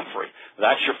Humphrey.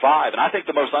 That's your 5. And I think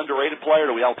the most underrated player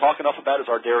that we don't talk enough about is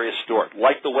Ardarius Stewart.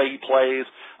 Like the way he plays.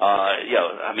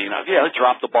 He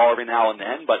dropped the ball every now and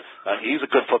then, but he's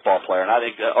a good football player. And I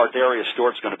think Ardarius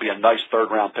Stewart's going to be a nice 3rd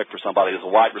round pick for somebody as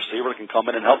a wide receiver that can come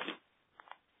in and help you.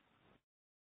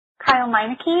 Kyle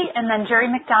Meineke and then Jerry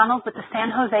McDonald with the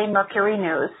San Jose Mercury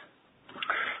News.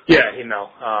 Yeah, hey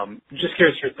Mel. Just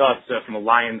curious your thoughts from a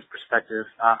Lions perspective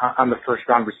on the 1st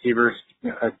round receivers.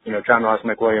 John Ross,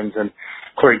 Mike Williams, and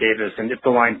Corey Davis. And if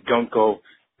the Lions don't go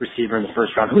receiver in the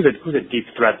 1st round, who's a deep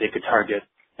threat they could target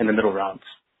in the middle rounds?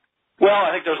 Well,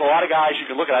 I think there's a lot of guys you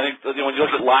can look at. I think when you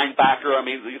look at linebacker, I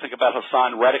mean, you think about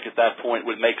Hassan Reddick at that point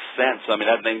would make sense. I mean,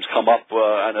 that name's come up.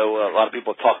 I know a lot of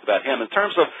people have talked about him. In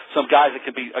terms of some guys that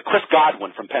could be, Chris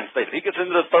Godwin from Penn State. If he gets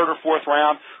into the 3rd or 4th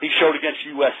round, he showed against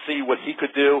USC what he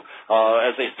could do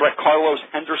as a threat. Carlos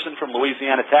Henderson from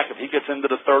Louisiana Tech, if he gets into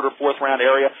the 3rd or 4th round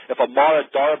area. If Amara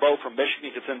Darboh from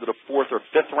Michigan gets into the 4th or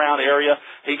 5th round area,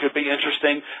 he could be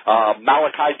interesting.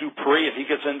 Malachi Dupree, if he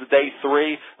gets into day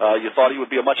 3, you thought he would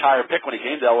be a much higher pick when he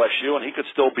came to LSU, and he could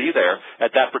still be there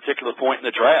at that particular point in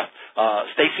the draft.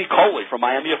 Stacy Coley from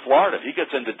Miami of Florida, if he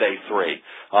gets into day 3.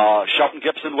 Shelton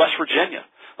Gibson, West Virginia,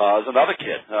 is another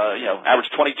kid.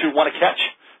 Averaged 22, 1 a catch,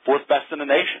 4th best in the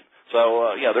nation.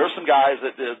 So, there's some guys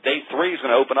that day 3 is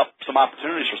going to open up some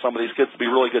opportunities for some of these kids to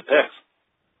be really good picks.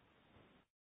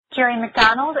 Jerry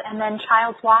McDonald and then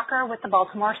Childs Walker with the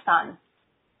Baltimore Sun.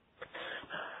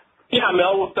 Yeah,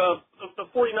 Mel, with the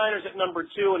 49ers at number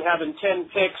 2 and having 10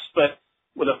 picks, but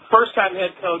with a first-time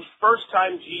head coach,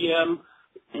 first-time GM,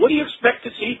 what do you expect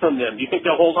to see from them? Do you think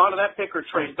they'll hold on to that pick or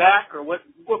trade back, or what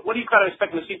are you kind of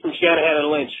expecting to see from Shanahan and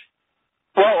Lynch?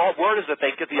 Well, our word is that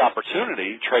they get the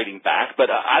opportunity trading back, but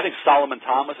I think Solomon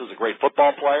Thomas is a great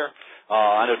football player.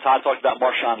 I know Todd talked about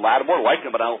Marshawn Lattimore. I like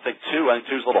him, but I don't think 2. I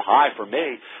think 2 is a little high for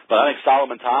me. But I think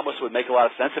Solomon Thomas would make a lot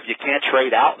of sense if you can't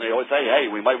trade out. And they always say, hey,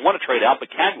 we might want to trade out,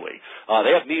 but can we?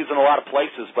 They have needs in a lot of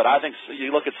places, but I think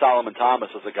you look at Solomon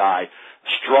Thomas as a guy,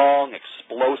 strong,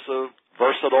 explosive,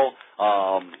 versatile,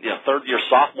 third-year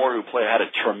sophomore who had a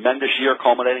tremendous year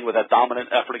culminating with that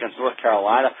dominant effort against North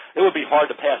Carolina. It would be hard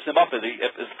to pass him up.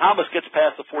 If Thomas gets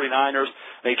past the 49ers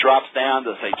and he drops down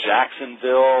to, say,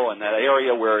 Jacksonville and that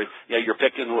area where you're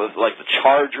picking with, like, the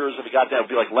Chargers, if he got down, it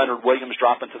would be like Leonard Williams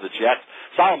dropping to the Jets.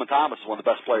 Solomon Thomas is one of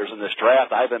the best players in this draft.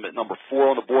 I have him at number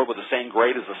 4 on the board with the same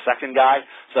grade as the second guy.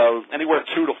 So anywhere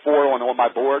 2 to 4 on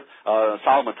my board,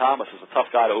 Solomon Thomas is a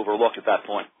tough guy to overlook at that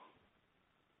point.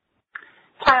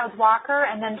 Childs Walker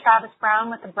and then Travis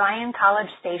Brown with the Bryan College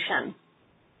Station.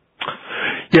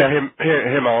 Yeah,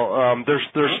 hey Mel.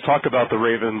 There's talk about the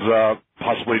Ravens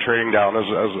possibly trading down as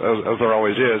there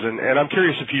always is, and I'm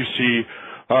curious if you see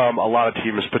a lot of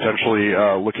teams potentially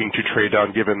looking to trade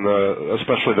down, given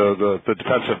especially the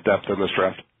defensive depth in this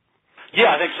draft. Yeah,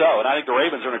 I think so, and I think the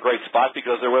Ravens are in a great spot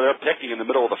because they're picking in the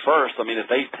middle of the first. I mean, if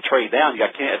they trade down, you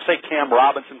got say Cam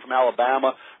Robinson from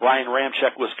Alabama, Ryan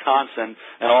Ramczyk, Wisconsin,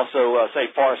 and also say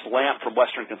Forrest Lamp from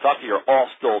Western Kentucky are all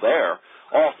still there.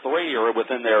 All three are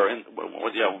within their,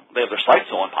 they have their sights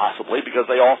on possibly because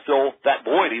they all fill that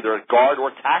void, either at guard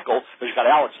or tackle. Because you've got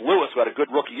Alex Lewis, who had a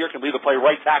good rookie year, can either play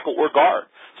right tackle or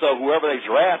guard. So whoever they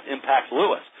draft impacts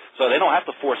Lewis. So they don't have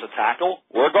to force a tackle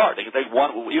or a guard. They can take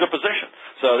one, either position.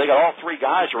 So they got all three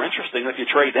guys who are interesting. If you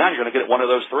trade down, you're going to get one of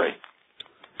those three.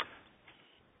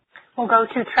 We'll go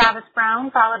to Travis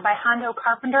Brown, followed by Hondo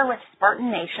Carpenter with Spartan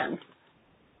Nation.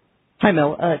 Hi,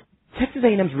 Mel. Texas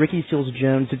A&M's Ricky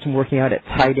Seals-Jones did some working out at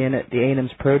tight end at the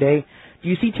A&M's Pro Day. Do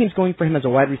you see teams going for him as a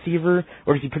wide receiver,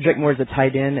 or does he project more as a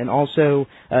tight end? And also,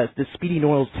 the Speedy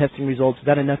Noyles testing results, is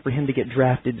that enough for him to get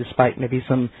drafted despite maybe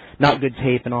some not good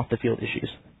tape and off-the-field issues?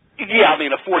 Yeah, I mean,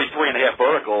 a 43.5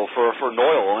 vertical for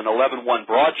Noyle and 11.1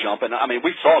 broad jump, and I mean, we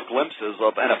saw glimpses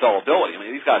of NFL ability. I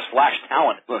mean, these guys flash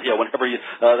talent. Whenever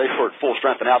they were at full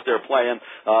strength and out there playing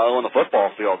on the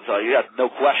football field, so you have no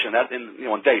question that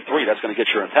on day three, that's going to get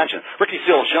your attention. Ricky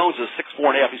Seals-Jones is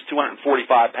 6'4.5". He's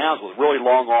 245 pounds with really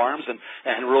long arms and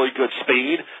really good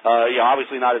speed.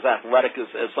 Obviously not as athletic as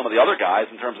some of the other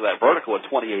guys in terms of that vertical at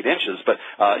 28 inches, but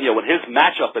with his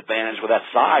matchup advantage with that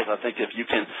size, I think if you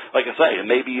can, like I say, and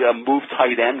maybe move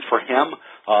tight end for him,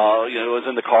 is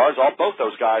in the cards. Both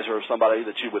those guys are somebody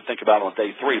that you would think about on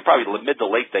day three, probably mid to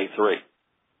late day three.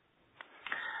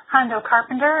 Hondo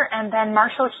Carpenter, and then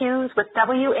Marshall Hughes with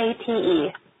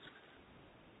WATE.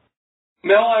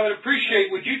 Mel, I would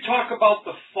appreciate, would you talk about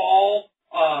the fall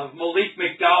of Malik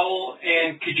McDowell,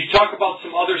 and could you talk about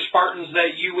some other Spartans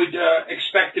that you would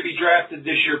expect to be drafted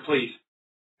this year, please?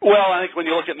 Well, I think when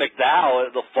you look at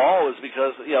McDowell, the fall is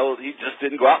because, he just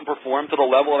didn't go out and perform to the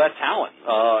level of that talent.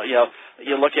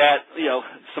 You look at,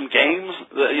 some games,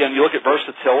 and you look at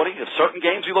versatility. In certain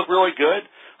games, he looked really good.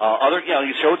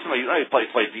 He showed some, he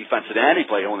played defensive end, he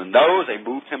played on the nose, they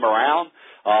moved him around.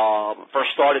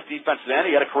 First started defensive end,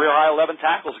 he had a career-high 11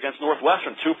 tackles against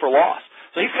Northwestern, 2 for loss.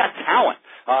 So he's got talent.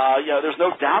 There's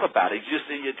no doubt about it.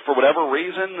 For whatever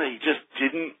reason, he just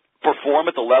didn't perform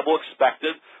at the level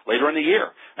expected later in the year.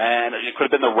 And it could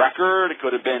have been the record. It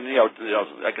could have been,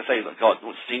 like I say, call it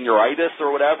senioritis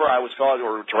or whatever I always call it,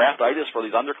 or draftitis for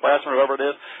these underclassmen or whoever it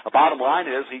is. The bottom line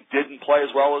is he didn't play as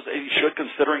well as he should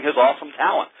considering his awesome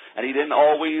talent. And he didn't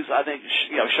always, I think,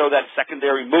 show that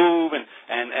secondary move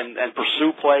and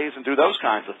pursue plays and do those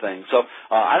kinds of things. So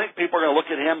I think people are going to look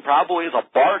at him probably as a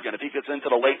bargain if he gets into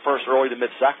the late first, early to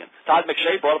mid-second. Todd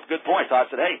McShay brought up a good point. Todd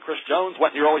said, hey, Chris Jones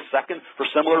went in the early second for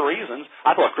similar reasons.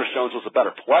 I thought Chris Jones was a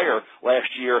better player last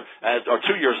year or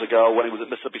 2 years ago when he was at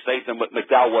Mississippi State than what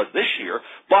McDowell was this year.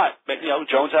 But,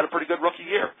 Jones had a pretty good rookie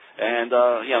year. And,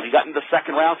 he got into the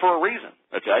second round for a reason.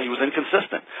 Okay, he was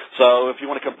inconsistent. So if you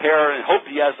want to compare and hope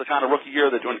he has the kind of rookie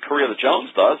year that during career that Jones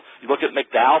does, you look at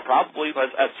McDowell probably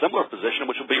at similar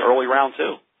position, which will be early round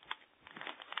 2.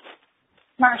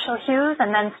 Marshall Hughes,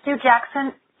 and then Stu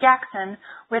Jackson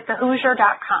with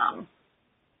thehoosier.com.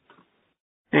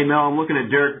 Hey, Mel, I'm looking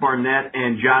at Derek Barnett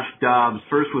and Josh Dobbs.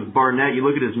 First with Barnett, you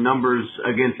look at his numbers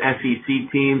against SEC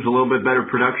teams, a little bit better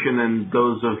production than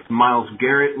those of Myles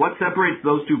Garrett. What separates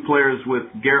those two players with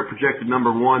Garrett projected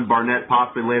number 1, Barnett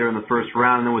possibly later in the first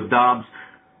round, and then with Dobbs,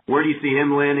 where do you see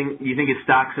him landing? Do you think his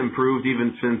stock's improved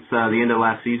even since the end of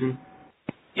last season?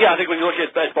 Yeah, I think when you look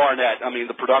at Barnett, I mean,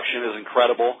 the production is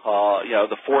incredible.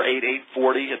 The 4.8,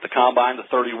 840 at the combine, the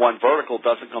 31 vertical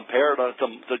doesn't compare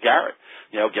to Garrett.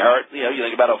 Garrett, you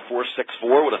think about a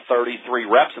 4.64 with a 33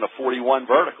 reps and a 41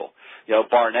 vertical.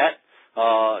 Barnett,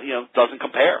 doesn't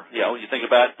compare. You think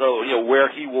about, where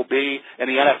he will be in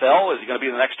the NFL. Is he going to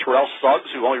be the next Terrell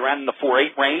Suggs, who only ran in the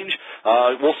 4.8 range?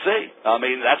 We'll see. I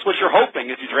mean, that's what you're hoping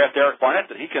if you draft Derek Barnett,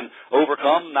 that he can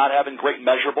overcome not having great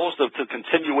measurables to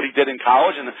continue what he did in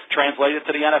college and translate it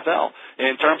to the NFL.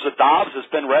 In terms of Dobbs,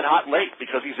 it's been red hot late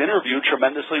because he's interviewed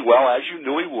tremendously well, as you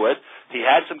knew he would. He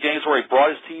had some games where he brought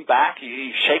his team back.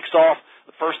 He shakes off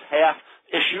the first half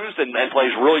issues and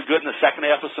plays really good in the second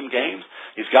half of some games.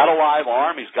 He's got a live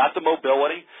arm. He's got the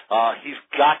mobility. He's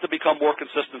got to become more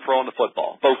consistent throwing the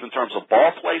football, both in terms of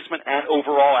ball placement and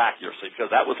overall accuracy,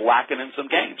 because that was lacking in some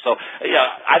games. So,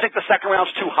 I think the second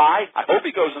round's too high. I hope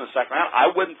he goes in the second round. I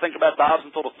wouldn't think about Dobbs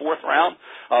until the fourth round,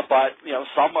 but,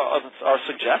 some are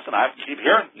suggesting, I keep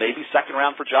hearing, maybe second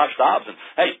round for Josh Dobbs. And,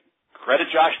 hey, credit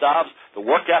Josh Dobbs, the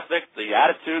work ethic, the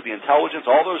attitude, the intelligence,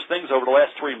 all those things over the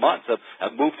last 3 months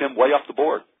have moved him way up the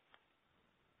board.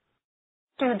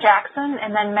 Stu Jackson,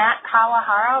 and then Matt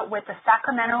Kawahara with the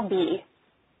Sacramento Bee.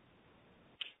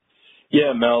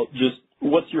 Yeah, Mel, just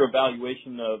what's your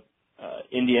evaluation of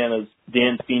Indiana's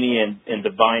Dan Feeney and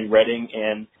Divine Redding,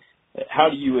 and how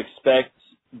do you expect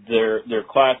their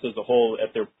class as a whole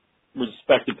at their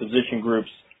respective position groups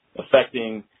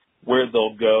affecting where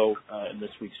they'll go in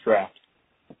this week's draft?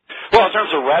 Well, in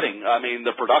terms of Redding, I mean,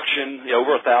 the production,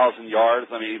 over 1,000 yards.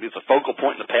 I mean, it's a focal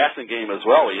point in the passing game as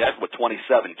well. He had,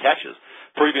 27 catches.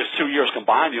 Previous 2 years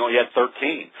combined, he only had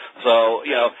 13. So,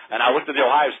 and I looked at the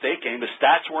Ohio State game. His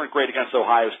stats weren't great against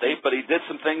Ohio State, but he did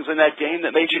some things in that game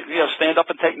that made you, stand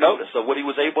up and take notice of what he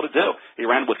was able to do. He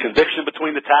ran with conviction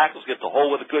between the tackles, get the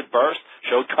hole with a good burst,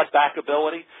 showed cutback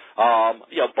ability.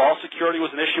 Ball security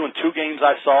was an issue in 2 games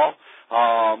I saw.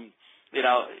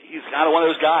 He's kind of one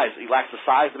of those guys. He lacks the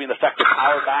size to be an effective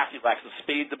power back. He lacks the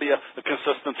speed to be a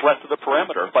consistent threat to the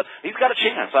perimeter. But he's got a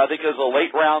chance. I think as a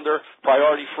late-rounder,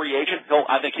 priority free agent,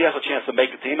 I think he has a chance to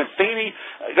make the team. And Feeney,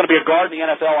 going to be a guard in the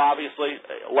NFL, obviously.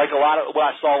 Like a lot of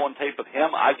what I saw on tape with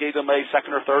him, I gave him a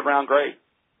second- or third-round grade.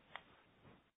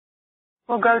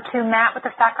 We'll go to Matt with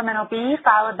the Sacramento Bee,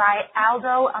 followed by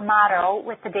Aldo Amato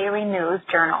with the Daily News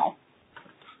Journal.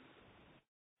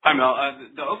 Hi, Mel.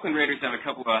 The Oakland Raiders have a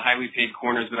couple of highly paid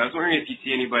corners, but I was wondering if you see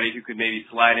anybody who could maybe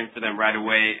slide in for them right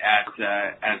away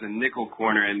as a nickel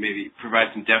corner and maybe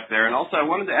provide some depth there. And also, I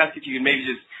wanted to ask if you could maybe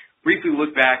just briefly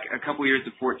look back a couple years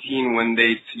to 2014 when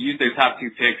they used their top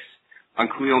 2 picks on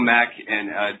Khalil Mack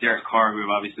and Derek Carr, who have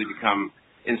obviously become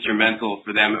instrumental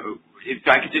for them. If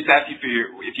I could just ask you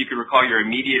if you could recall your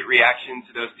immediate reaction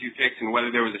to those 2 picks and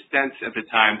whether there was a sense at the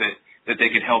time that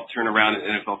they could help turn around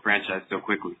an NFL franchise so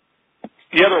quickly.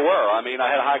 Yeah, there were. I mean, I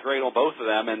had a high grade on both of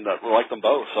them and liked them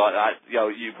both. So,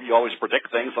 you always predict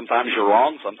things. Sometimes you're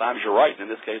wrong. Sometimes you're right. In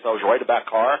this case, I was right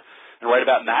about Carr and right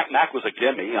about Mack. Mack was a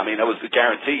gimme. I mean, it was a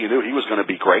guarantee. You knew he was going to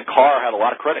be great. Carr had a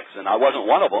lot of critics, and I wasn't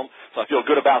one of them. So I feel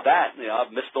good about that.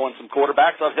 I've missed on some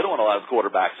quarterbacks. I've hit on a lot of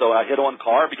quarterbacks. So I hit on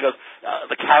Carr because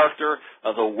the character,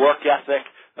 the work ethic,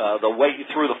 the way he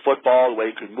threw the football, the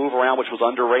way he could move around, which was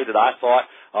underrated, I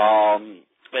thought.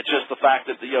 It's just the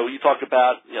fact that, you talk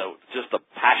about, just the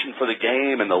passion for the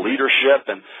game and the leadership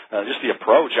and just the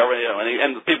approach.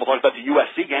 And people talk about the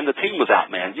USC game. The team was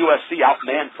outmanned. USC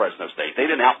outmanned Fresno State. They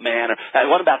didn't outman. And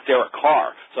what about Derek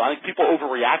Carr? So I think people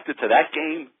overreacted to that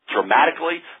game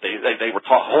dramatically. They were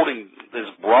holding his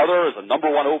brother as a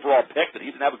number 1 overall pick, that he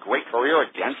didn't have a great career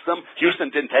against them. Houston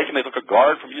didn't take him. They took a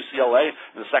guard from UCLA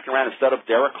in the second round instead of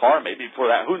Derek Carr. Maybe for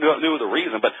that, who knew the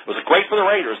reason? But it was great for the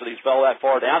Raiders that he fell that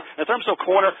far down. In terms of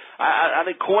corner, I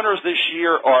think corners this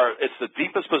year it's the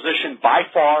deepest position by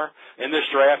far in this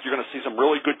draft. You're going to see some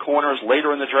really good corners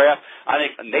later in the draft. I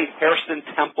think Nate Hairston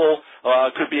Temple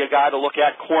could be a guy to look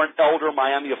at. Corn Elder,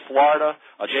 Miami of Florida.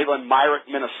 Jalen Myrick,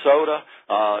 Minnesota.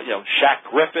 Shaq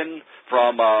Griffin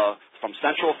from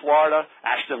Central Florida.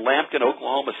 Ashton Lampkin,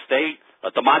 Oklahoma State.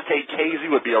 DeMonte Casey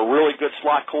would be a really good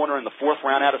slot corner in the 4th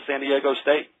round out of San Diego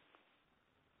State.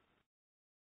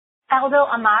 Aldo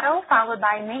Amato, followed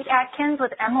by Nate Atkins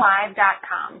with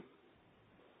MLive.com.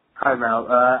 Hi, Mel.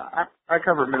 I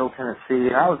cover Middle Tennessee,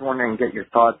 and I was wondering to get your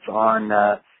thoughts on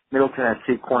Middle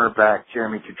Tennessee cornerback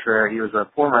Jeremy Tutraire. He was a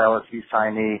former LSU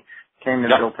signee, came to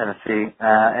Middle Tennessee,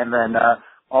 and then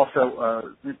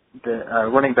also the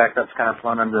running back that's kind of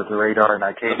flown under the radar, and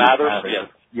I came Mathers.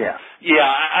 Yeah. Yeah,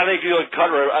 I think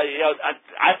Cutter.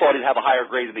 I thought he'd have a higher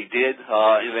grade than he did.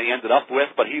 They ended up with,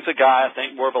 but he's a guy I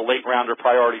think more of a late rounder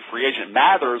priority free agent.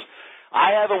 Mathers,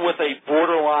 I have him with a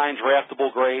borderline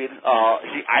draftable grade.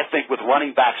 I think with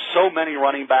running backs, so many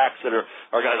running backs that are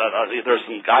there's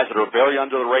some guys that are very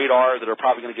under the radar that are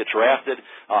probably going to get drafted.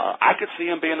 I could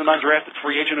see him being an undrafted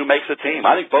free agent who makes a team.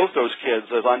 I think both those kids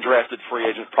as undrafted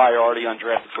free agents, priority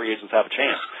undrafted free agents, have a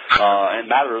chance. And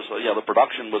Mathers, the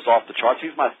production was off the charts.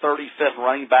 He's my 35th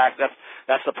running back.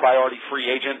 That's the priority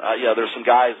free agent. There's some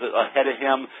guys ahead of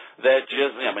him that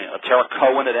just, Tara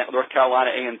Cohen at North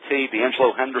Carolina A&T,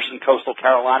 D'Angelo Henderson, Coastal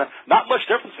Carolina. Not much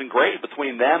difference in grade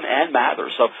between them and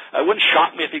Mathers. So it wouldn't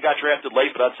shock me if he got drafted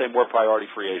late, but I'd say more priority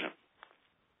free agent.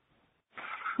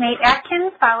 Nate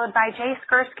Atkins, followed by Jay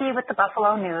Skursky with the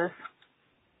Buffalo News.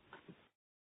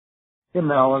 Hey,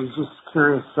 Mel, I was just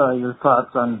curious your thoughts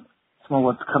on some of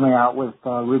what's coming out with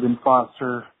Reuben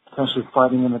Foster potentially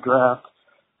fighting in the draft.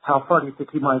 How far do you think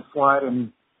he might slide?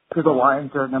 And to the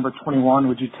Lions are at number 21.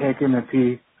 Would you take him if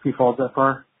he falls that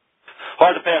far?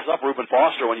 Hard to pass up Reuben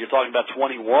Foster when you're talking about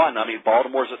 21. I mean,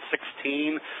 Baltimore's at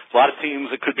 16. A lot of teams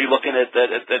that could be looking at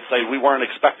that say we weren't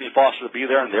expecting Foster to be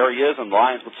there, and there he is, and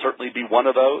Lions would certainly be one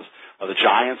of those. The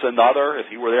Giants another, if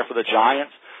he were there for the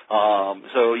Giants.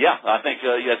 I think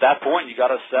at that point you got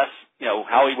to assess,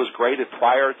 how he was graded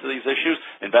prior to these issues,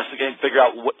 investigate, figure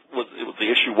out what the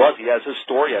issue was. He has his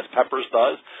story, as Peppers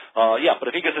does. But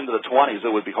if he gets into the 20s,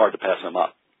 it would be hard to pass him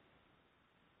up.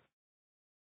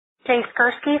 Jay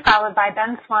Skursky, followed by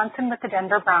Ben Swanson with the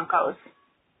Denver Broncos.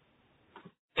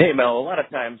 Hey, Mel, a lot of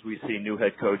times we see new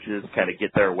head coaches kind of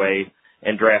get their way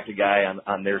and draft a guy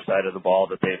on their side of the ball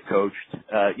that they've coached.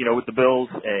 With the Bills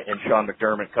and Sean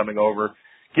McDermott coming over,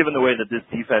 given the way that this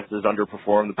defense has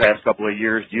underperformed the past couple of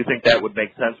years, do you think that would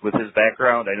make sense with his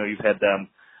background? I know you've had them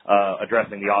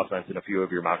addressing the offense in a few of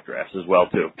your mock drafts as well,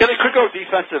 too. Yeah, they could go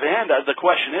defensive end. The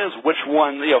question is, which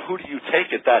one, who do you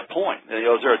take at that point?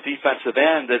 Is there a defensive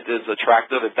end that is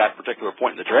attractive at that particular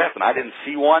point in the draft? And I didn't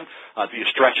see one. Do you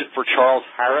stretch it for Charles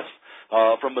Harris?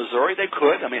 From Missouri, they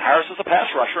could. I mean, Harris is a pass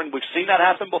rusher, and we've seen that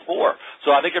happen before.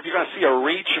 So I think if you're going to see a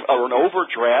reach or an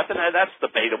overdraft, and that's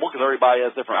debatable because everybody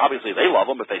has different. Obviously, they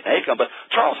love him if they take him, but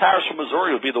Charles Harris from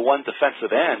Missouri would be the one defensive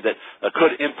end that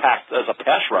could impact as a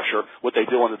pass rusher what they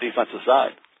do on the defensive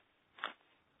side.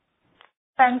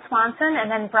 Ben Swanson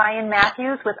and then Brian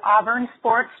Matthews with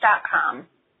AuburnSports.com.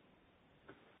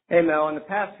 Hey, Mel, in the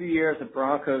past few years, the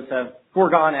Broncos have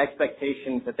foregone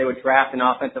expectations that they would draft an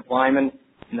offensive lineman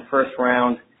in the first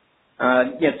round.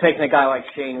 Taking a guy like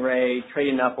Shane Ray,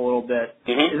 trading up a little bit.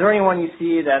 Mm-hmm. Is there anyone you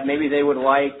see that maybe they would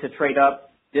like to trade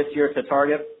up this year to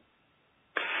target?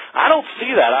 I don't see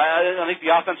that. I think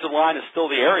the offensive line is still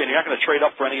the area, and you're not going to trade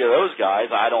up for any of those guys,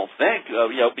 I don't think,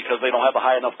 because they don't have a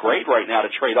high enough grade right now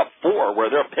to trade up for, where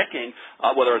they're picking,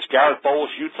 whether it's Garrett Bowles,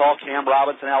 Utah, Cam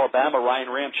Robinson, Alabama, Ryan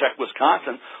Ramczyk,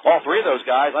 Wisconsin, all three of those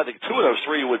guys, I think two of those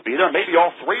three would be there. Maybe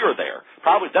all three are there.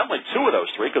 Probably definitely two of those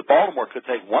three, because Baltimore could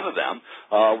take one of them,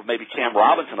 maybe Cam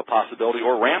Robinson a possibility,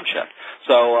 or Ramczyk.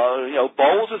 So,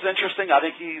 Bowles is interesting. I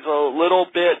think he's a little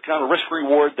bit kind of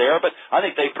risk-reward there, but I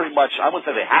think they pretty much, I wouldn't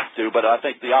say they have to, but I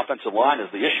think the offensive line is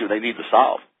the issue they need to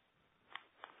solve.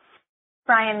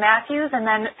 Brian Matthews and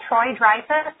then Troy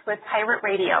Dreyfuss with Pirate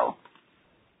Radio.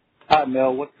 Hi,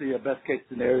 Mel. What's the best-case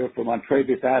scenario for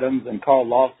Montravius Adams and Carl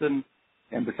Lawson?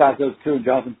 And besides those two and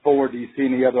Jonathan Ford, do you see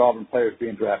any other Auburn players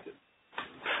being drafted?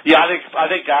 Yeah, I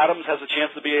think Adams has a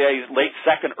chance to be a late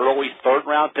second, early third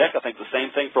round pick. I think the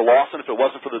same thing for Lawson. If it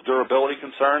wasn't for the durability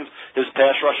concerns, his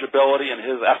pass rush ability and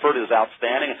his effort is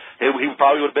outstanding. He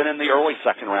probably would have been in the early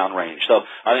second round range. So,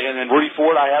 and Rudy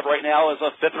Ford I have right now is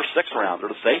a fifth or sixth rounder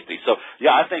to safety. So,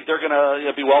 yeah, I think they're going to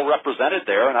be well represented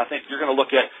there, and I think you're going to look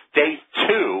at day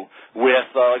two with,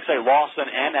 like I say, Lawson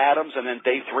and Adams, and then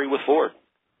day three with Ford.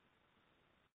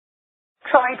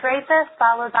 Troy Dreyfuss,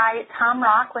 followed by Tom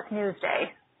Rock with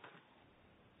Newsday.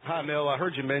 Hi, Mel. I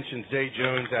heard you mention Zay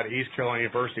Jones out of East Carolina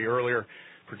University earlier,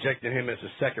 projecting him as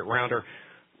a second rounder.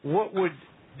 What would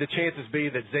the chances be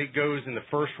that Zay goes in the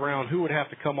first round? Who would have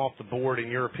to come off the board,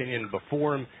 in your opinion,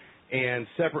 before him? And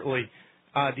separately,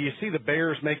 do you see the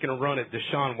Bears making a run at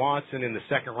Deshaun Watson in the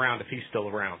second round if he's still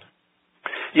around?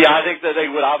 Yeah, I think that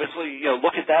they would obviously,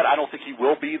 look at that. I don't think he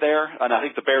will be there, and I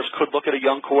think the Bears could look at a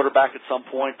young quarterback at some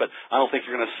point, but I don't think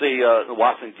you're going to see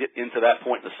Watson get into that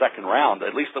point in the second round,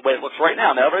 at least the way it looks right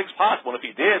now. Now, everything's possible, and if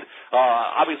he did,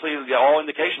 obviously all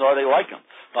indications are they like him.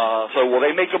 So will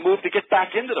they make a move to get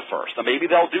back into the first? Or maybe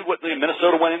they'll do what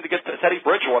Minnesota went in to get Teddy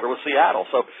Bridgewater with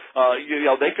Seattle. So,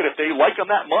 they could, if they like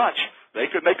him that much, they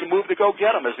could make a move to go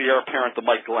get him as the heir apparent to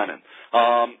Mike Glennon.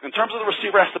 In terms of the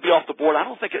receiver has to be off the board, I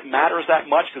don't think it matters that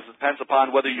much because it depends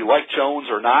upon whether you like Jones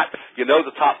or not. The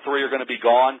top three are going to be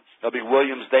gone. They'll be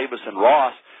Williams, Davis, and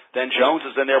Ross. Then Jones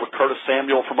is in there with Curtis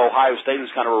Samuel from Ohio State,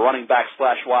 who's kind of a running back /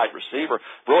 wide receiver.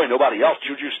 Really nobody else.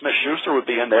 Juju Smith-Schuster would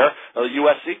be in there, a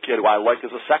USC kid who I like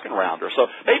as a second rounder. So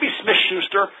maybe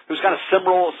Smith-Schuster, who's kind of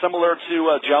similar to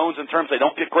Jones in terms they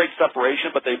don't get great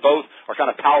separation, but they both are kind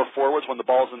of power forwards when the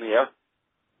ball's in the air.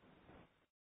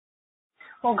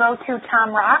 We'll go to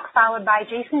Tom Rock, followed by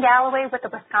Jason Galloway with the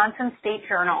Wisconsin State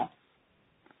Journal.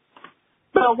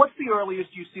 Well, what's the earliest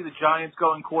you see the Giants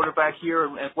going quarterback here,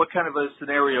 and what kind of a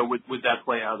scenario would that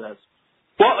play out as?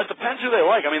 Well, it depends who they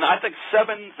like. I mean, I think 7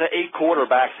 to 8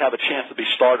 quarterbacks have a chance to be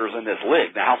starters in this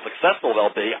league. Now, how successful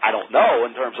they'll be, I don't know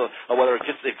in terms of whether it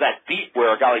gets that deep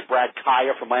where a guy like Brad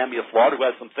Kaya from Miami of Florida who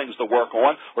has some things to work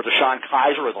on, or Deshaun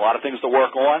Kaiser has a lot of things to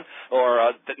work on,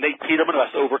 or Nate Peterman who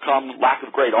has to overcome lack of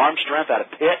great arm strength out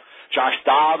of Pitt. Josh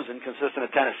Dobbs, inconsistent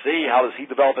at Tennessee. How does he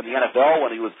develop in the NFL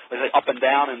when he was up and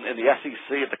down in the SEC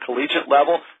at the collegiate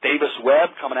level? Davis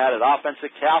Webb coming out at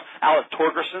offensive Cal. Alec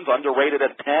Torgerson's underrated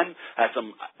at Penn. Had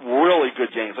some really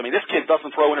good games. I mean, this kid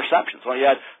doesn't throw interceptions. So he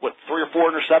had, 3 or 4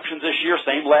 interceptions this year,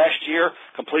 same last year.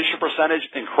 Completion percentage,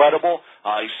 incredible.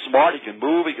 He's smart. He can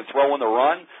move. He can throw on the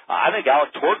run. I think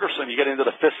Alec Torgerson, you get into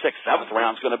the 5th, 6th, 7th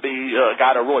round, is going to be a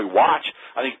guy to really watch.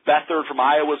 I think Beathard from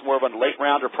Iowa is more of a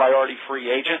late-rounder priority free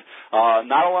agent.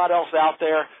 Not a lot else out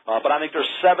there, but I think there's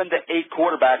 7 to 8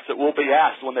 quarterbacks that will be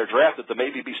asked when they're drafted to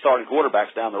maybe be starting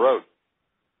quarterbacks down the road.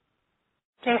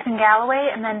 Jason Galloway,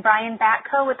 and then Brian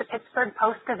Batko with the Pittsburgh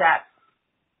Post-Gazette.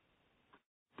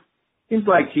 Seems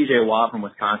like T.J. Watt from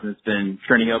Wisconsin has been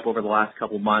turning up over the last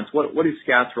couple of months. What do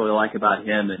scouts really like about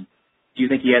him, and do you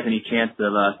think he has any chance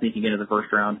of sneaking into the first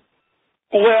round?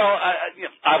 Well,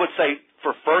 I would say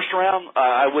for first round,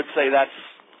 I would say that's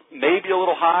maybe a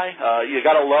little high. You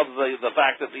got to love the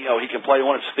fact that he can play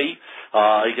on his feet.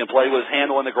 He can play with his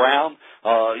handle on the ground.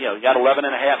 He got 11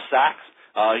 and a half sacks.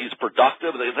 He's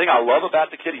productive. The thing I love about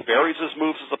the kid, he varies his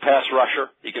moves as a pass rusher.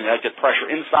 He can get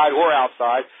pressure inside or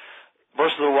outside.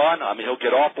 Versus the run, he'll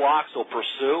get off blocks, he'll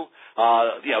pursue.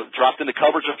 Dropped into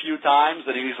coverage a few times,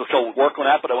 and he needs to still work on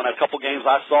that. But in a couple games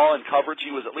I saw in coverage, he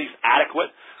was at least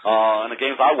adequate. In the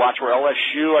games I watched were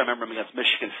LSU. I remember him against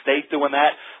Michigan State doing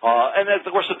that. And then, of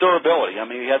course, the durability.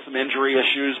 He had some injury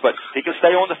issues, but he can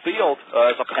stay on the field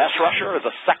as a pass rusher, as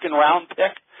a second-round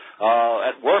pick.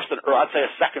 At worst, or I'd say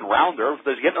a second-rounder. If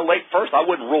he's getting a late first, I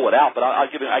wouldn't rule it out, but I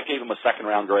gave him a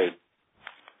second-round grade.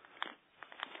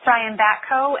 Brian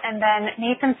Batko, and then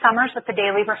Nathan Summers with the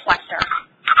Daily Reflector.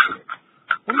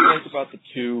 What do you think about the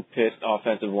two Pitt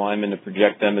offensive linemen to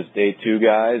project them as day two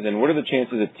guys, and what are the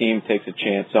chances a team takes a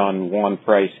chance on Juan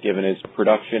Price given his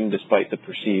production despite the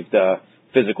perceived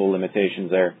physical limitations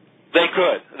there? They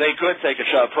could take a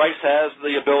shot. Price has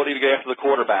the ability to get after the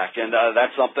quarterback, and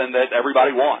that's something that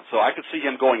everybody wants. So I could see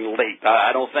him going late. I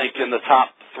don't think in the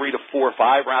top 3 to 4 or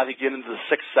 5 round. I think getting into the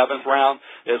 6th, 7th round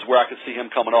is where I could see him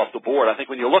coming off the board. I think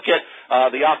when you look at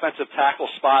the offensive tackle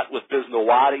spot with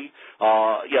Bisnowadi,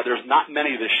 there's not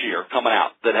many this year coming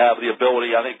out that have the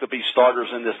ability, I think, to be starters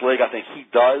in this league. I think he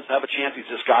does have a chance. He's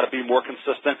just got to be more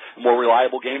consistent, more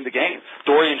reliable game to game.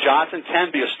 Dorian Johnson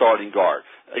can be a starting guard.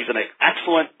 He's an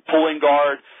excellent pulling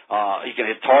guard. He can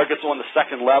hit targets on the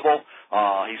second level.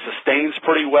 He sustains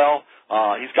pretty well.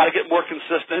 He's got to get more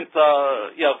consistent,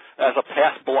 as a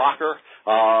pass blocker.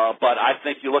 But I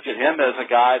think you look at him as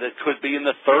a guy that could be in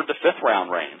the 3rd to 5th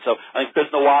round range. So I think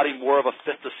Bisnowadi more of a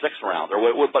 5th to 6th rounder.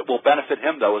 But will benefit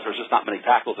him, though, as there's just not many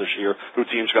tackles this year who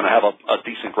team's going to have a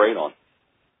decent grade on.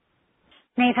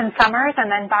 Nathan Summers,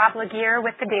 and then Bob Laguerre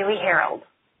with the Daily Herald.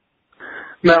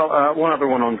 Mel, one other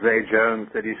one on Zay Jones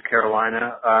at East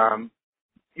Carolina.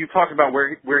 You talked about where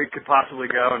he could possibly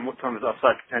go and what some of his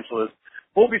upside potential is.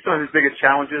 What will be some of his biggest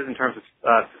challenges in terms of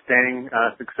sustaining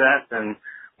success, and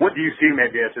what do you see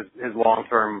maybe as his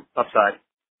long-term upside?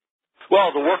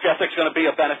 Well, the work ethic's going to be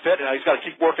a benefit. He's got to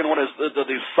keep working on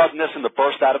the suddenness and the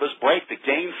burst out of his break, the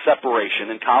gain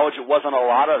separation. In college, it wasn't a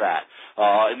lot of that.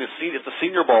 At the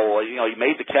Senior Bowl, he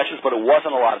made the catches, but it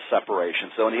wasn't a lot of separation.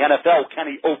 So in the NFL,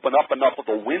 can he open up enough of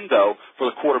a window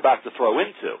for the quarterback to throw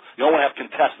into? You don't want to have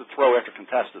contested throw after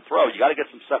contested throw. You got to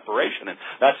get some separation, and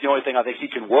that's the only thing I think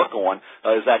he can work on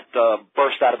is that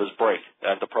burst out of his break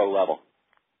at the pro level.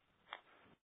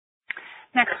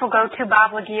 Next, we'll go to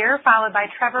Bob Laguerre, followed by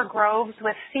Trevor Groves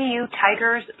with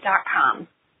CUTigers.com.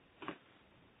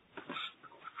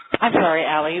 I'm sorry,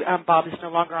 Allie. Bob is no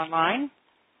longer online.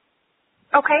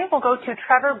 Okay, we'll go to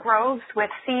Trevor Groves with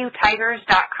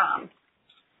CUTigers.com.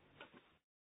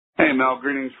 Hey, Mel.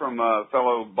 Greetings from a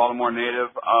fellow Baltimore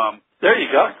native. There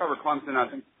you go. I cover Clemson. I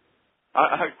think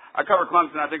I cover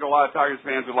Clemson. I think a lot of Tigers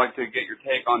fans would like to get your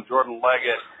take on Jordan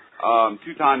Leggett.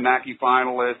 2-time Mackey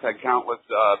finalist, had countless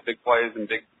big plays and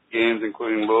big games,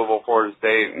 including Louisville, Florida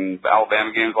State, and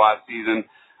Alabama games last season.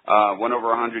 Went over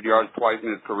 100 yards twice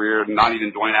in his career. Not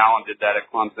even Dwayne Allen did that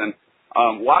at Clemson.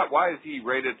 Why is he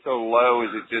rated so low? Is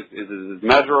it his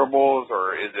measurables,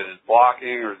 or is it his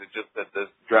blocking, or is it just that this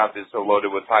draft is so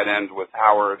loaded with tight ends with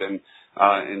Howard and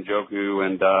Njoku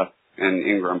and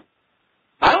Ingram?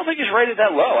 I don't think he's rated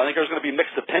that low. I think there's going to be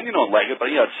mixed opinion on Leggett, but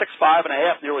at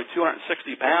 6'5.5", nearly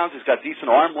 260 pounds, he's got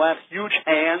decent arm length, huge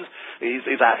hands.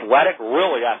 He's athletic,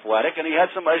 really athletic, and he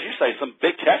had some, as you say, some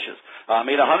big catches.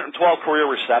 Made 112 career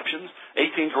receptions,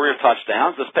 18 career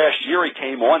touchdowns. This past year he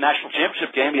came on, national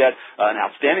championship game. He had an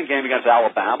outstanding game against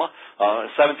Alabama,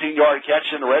 17-yard catch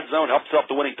in the red zone, helped up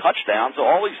the winning touchdown. So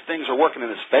all these things are working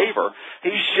in his favor.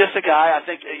 He's just a guy, I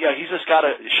think, he's just got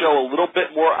to show a little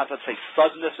bit more, I'd say,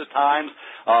 suddenness at times.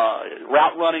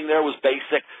 Route running there was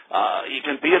basic. He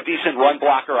can be a decent run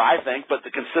blocker, I think, but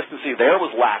the consistency there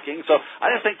was lacking. So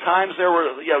I just think times there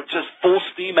were, just full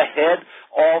steam ahead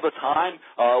all the time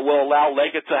will allow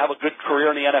Leggett to have a good career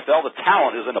in the NFL. The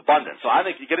talent is in abundance. So I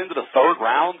think you get into the 3rd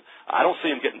round, I don't see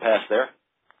him getting past there.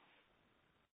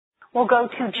 We'll go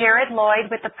to Jared Lloyd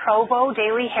with the Provo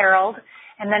Daily Herald,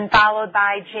 and then followed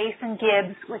by Jason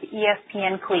Gibbs with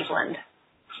ESPN Cleveland.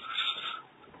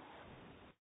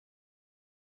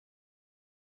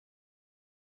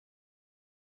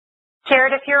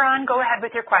 Jared, if you're on, go ahead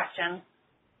with your question.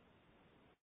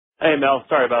 Hey, Mel.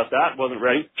 Sorry about that. Wasn't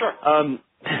ready. Sure.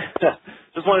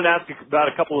 Just wanted to ask about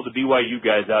a couple of the BYU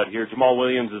guys out here. Jamal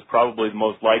Williams is probably the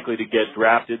most likely to get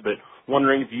drafted, but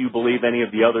wondering if you believe any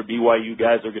of the other BYU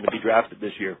guys are going to be drafted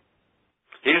this year.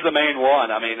 He's the main one.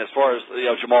 I mean, as far as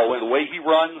Jamal Williams, the way he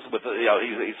runs with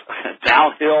he's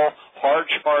downhill, hard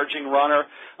charging runner.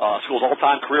 School's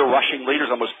all-time career rushing leaders,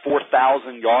 almost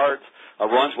 4,000 yards.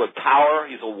 Runs with power.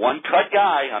 He's a one-cut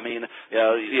guy. I mean,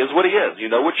 he is what he is. You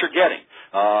know what you're getting.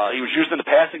 He was used in the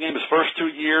passing game his first 2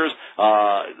 years,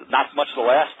 not so much the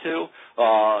last two.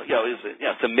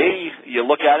 To me, you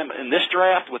look at him in this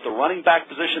draft with the running back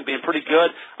position being pretty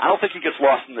good. I don't think he gets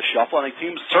lost in the shuffle. I think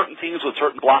certain teams with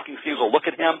certain blocking schemes will look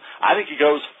at him. I think he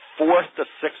goes 4th to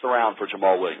 6th round for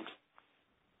Jamal Williams.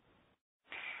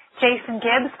 Jason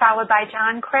Gibbs, followed by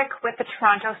John Crick with the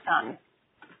Toronto Sun.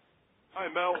 Hi,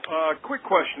 Mel. Quick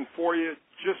question for you.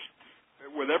 Just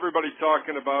with everybody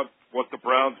talking about what the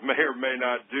Browns may or may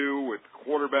not do with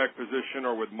quarterback position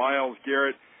or with Myles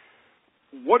Garrett,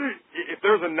 if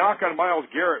there's a knock on Myles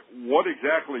Garrett, what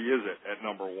exactly is it at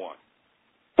number one?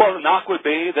 Well, the knock would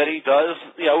be that he does,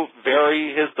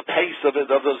 vary the pace of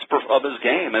his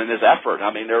game and his effort.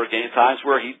 I mean, there were times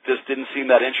where he just didn't seem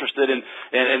that interested in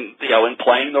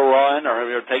playing the run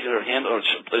or taking a hand or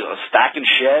stack and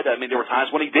shed. I mean, there were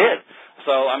times when he did.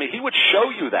 So, I mean, he would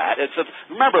show you that.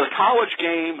 Remember, the college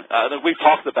game, we've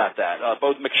talked about that.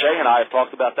 Both McShay and I have talked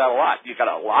about that a lot. You've got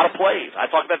a lot of plays. I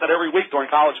talk about that every week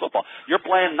during college football. You're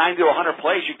playing 90 to 100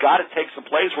 plays. You've got to take some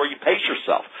plays where you pace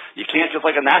yourself. You can't just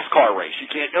like a NASCAR race. You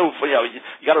can't go,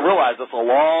 you got to realize it's a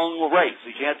long race.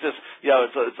 You can't just,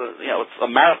 it's a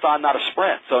marathon, not a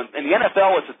sprint. So in the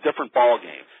NFL, it's a different ball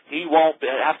game. He won't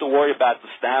have to worry about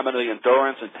the stamina, the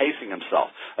endurance, and pacing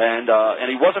himself. And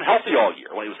he wasn't healthy all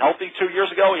year. When he was healthy 2 years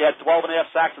ago, he had 12.5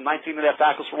 sacks and 19.5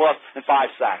 tackles for loss and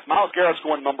 5 sacks. Myles Garrett's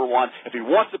going number one. If he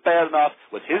wants it bad enough,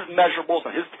 with his measurables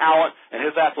and his talent and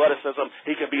his athleticism,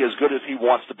 he can be as good as he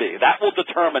wants to be. That will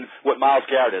determine what Myles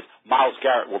Garrett is. Myles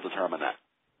Garrett will determine that.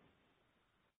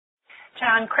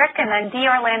 John Crick and then D.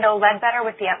 Orlando Ledbetter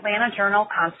with the Atlanta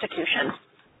Journal-Constitution.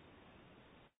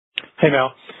 Hey,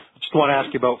 Mel. Just want to ask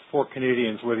you about 4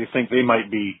 Canadians, whether you think they might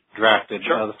be drafted.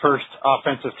 Sure. The first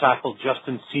offensive tackle,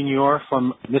 Justin Senior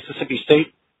from Mississippi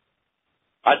State.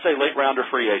 I'd say late rounder,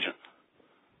 free agent.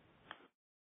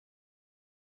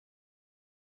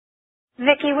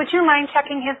 Vicki, would you mind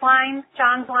checking his line,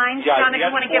 John's line? Yeah, John, if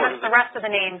you want to give us the rest of the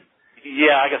names.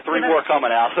 Yeah, I got 3 more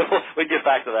coming out, so we can get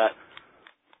back to that.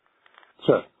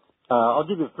 Sure. I'll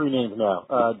give you 3 names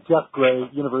now. Jeff Gray,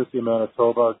 University of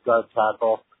Manitoba, guard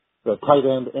tackle. The tight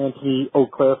end, Anthony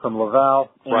Auclair from Laval,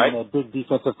 and a big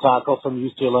defensive tackle from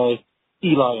UCLA,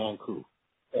 Eli Ankou.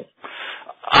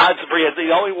 The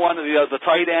only one, the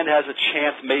tight end has a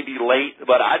chance maybe late,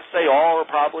 but I'd say all are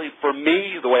probably, for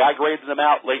me, the way I graded them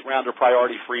out, late rounder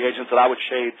priority free agents, and I would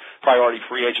shade priority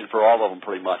free agent for all of them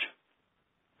pretty much.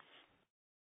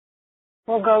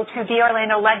 We'll go to D.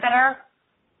 Orlando Ledbetter.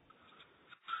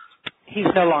 He's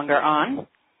no longer on.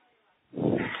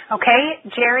 Okay,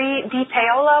 Jerry D.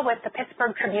 Paola with the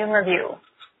Pittsburgh Tribune-Review.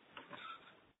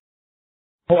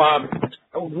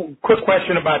 Quick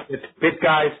question about the Pitt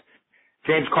guys,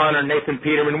 James Conner, Nathan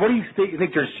Peterman. What do you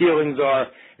think their ceilings are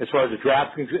as far as the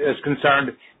draft is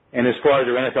concerned and as far as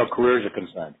their NFL careers are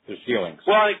concerned, their ceilings?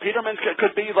 Well, I think Peterman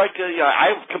could be like,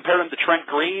 I've compared him to Trent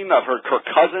Green. I've heard Kirk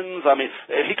Cousins. I mean,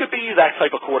 he could be that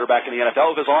type of quarterback in the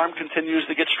NFL if his arm continues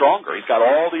to get stronger. He's got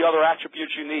all the other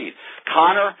attributes you need.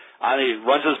 Conner, he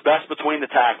runs his best between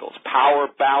the tackles. Power,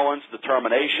 balance,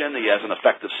 determination. He has an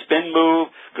effective spin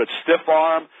move, good stiff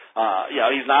arm.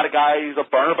 He's not a guy, he's a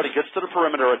burner, but he gets to the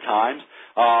perimeter at times.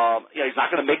 He's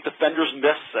not going to make defenders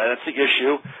miss. That's the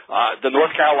issue. The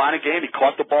North Carolina game, he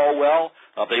caught the ball well.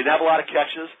 But he didn't have a lot of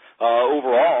catches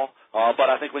overall. But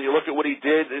I think when you look at what he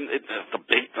did,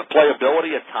 the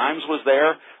playability at times was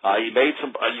there. He made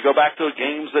some. You go back to the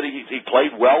games that he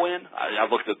played well in. I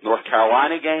looked at the North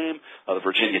Carolina game, the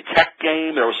Virginia Tech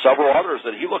game. There were several others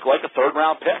that he looked like a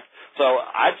third-round pick. So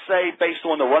I'd say, based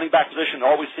on the running back position,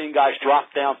 always seeing guys drop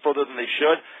down further than they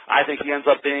should, I think he ends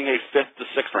up being a 5th to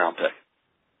 6th round pick.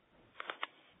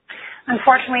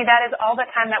 Unfortunately, that is all the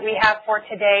time that we have for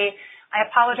today. I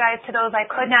apologize to those I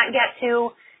could not get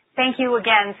to. Thank you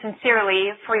again,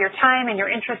 sincerely, for your time and your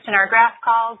interest in our draft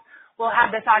calls. We'll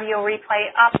have this audio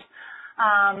replay up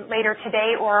later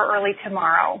today or early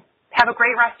tomorrow. Have a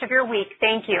great rest of your week.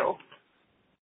 Thank you.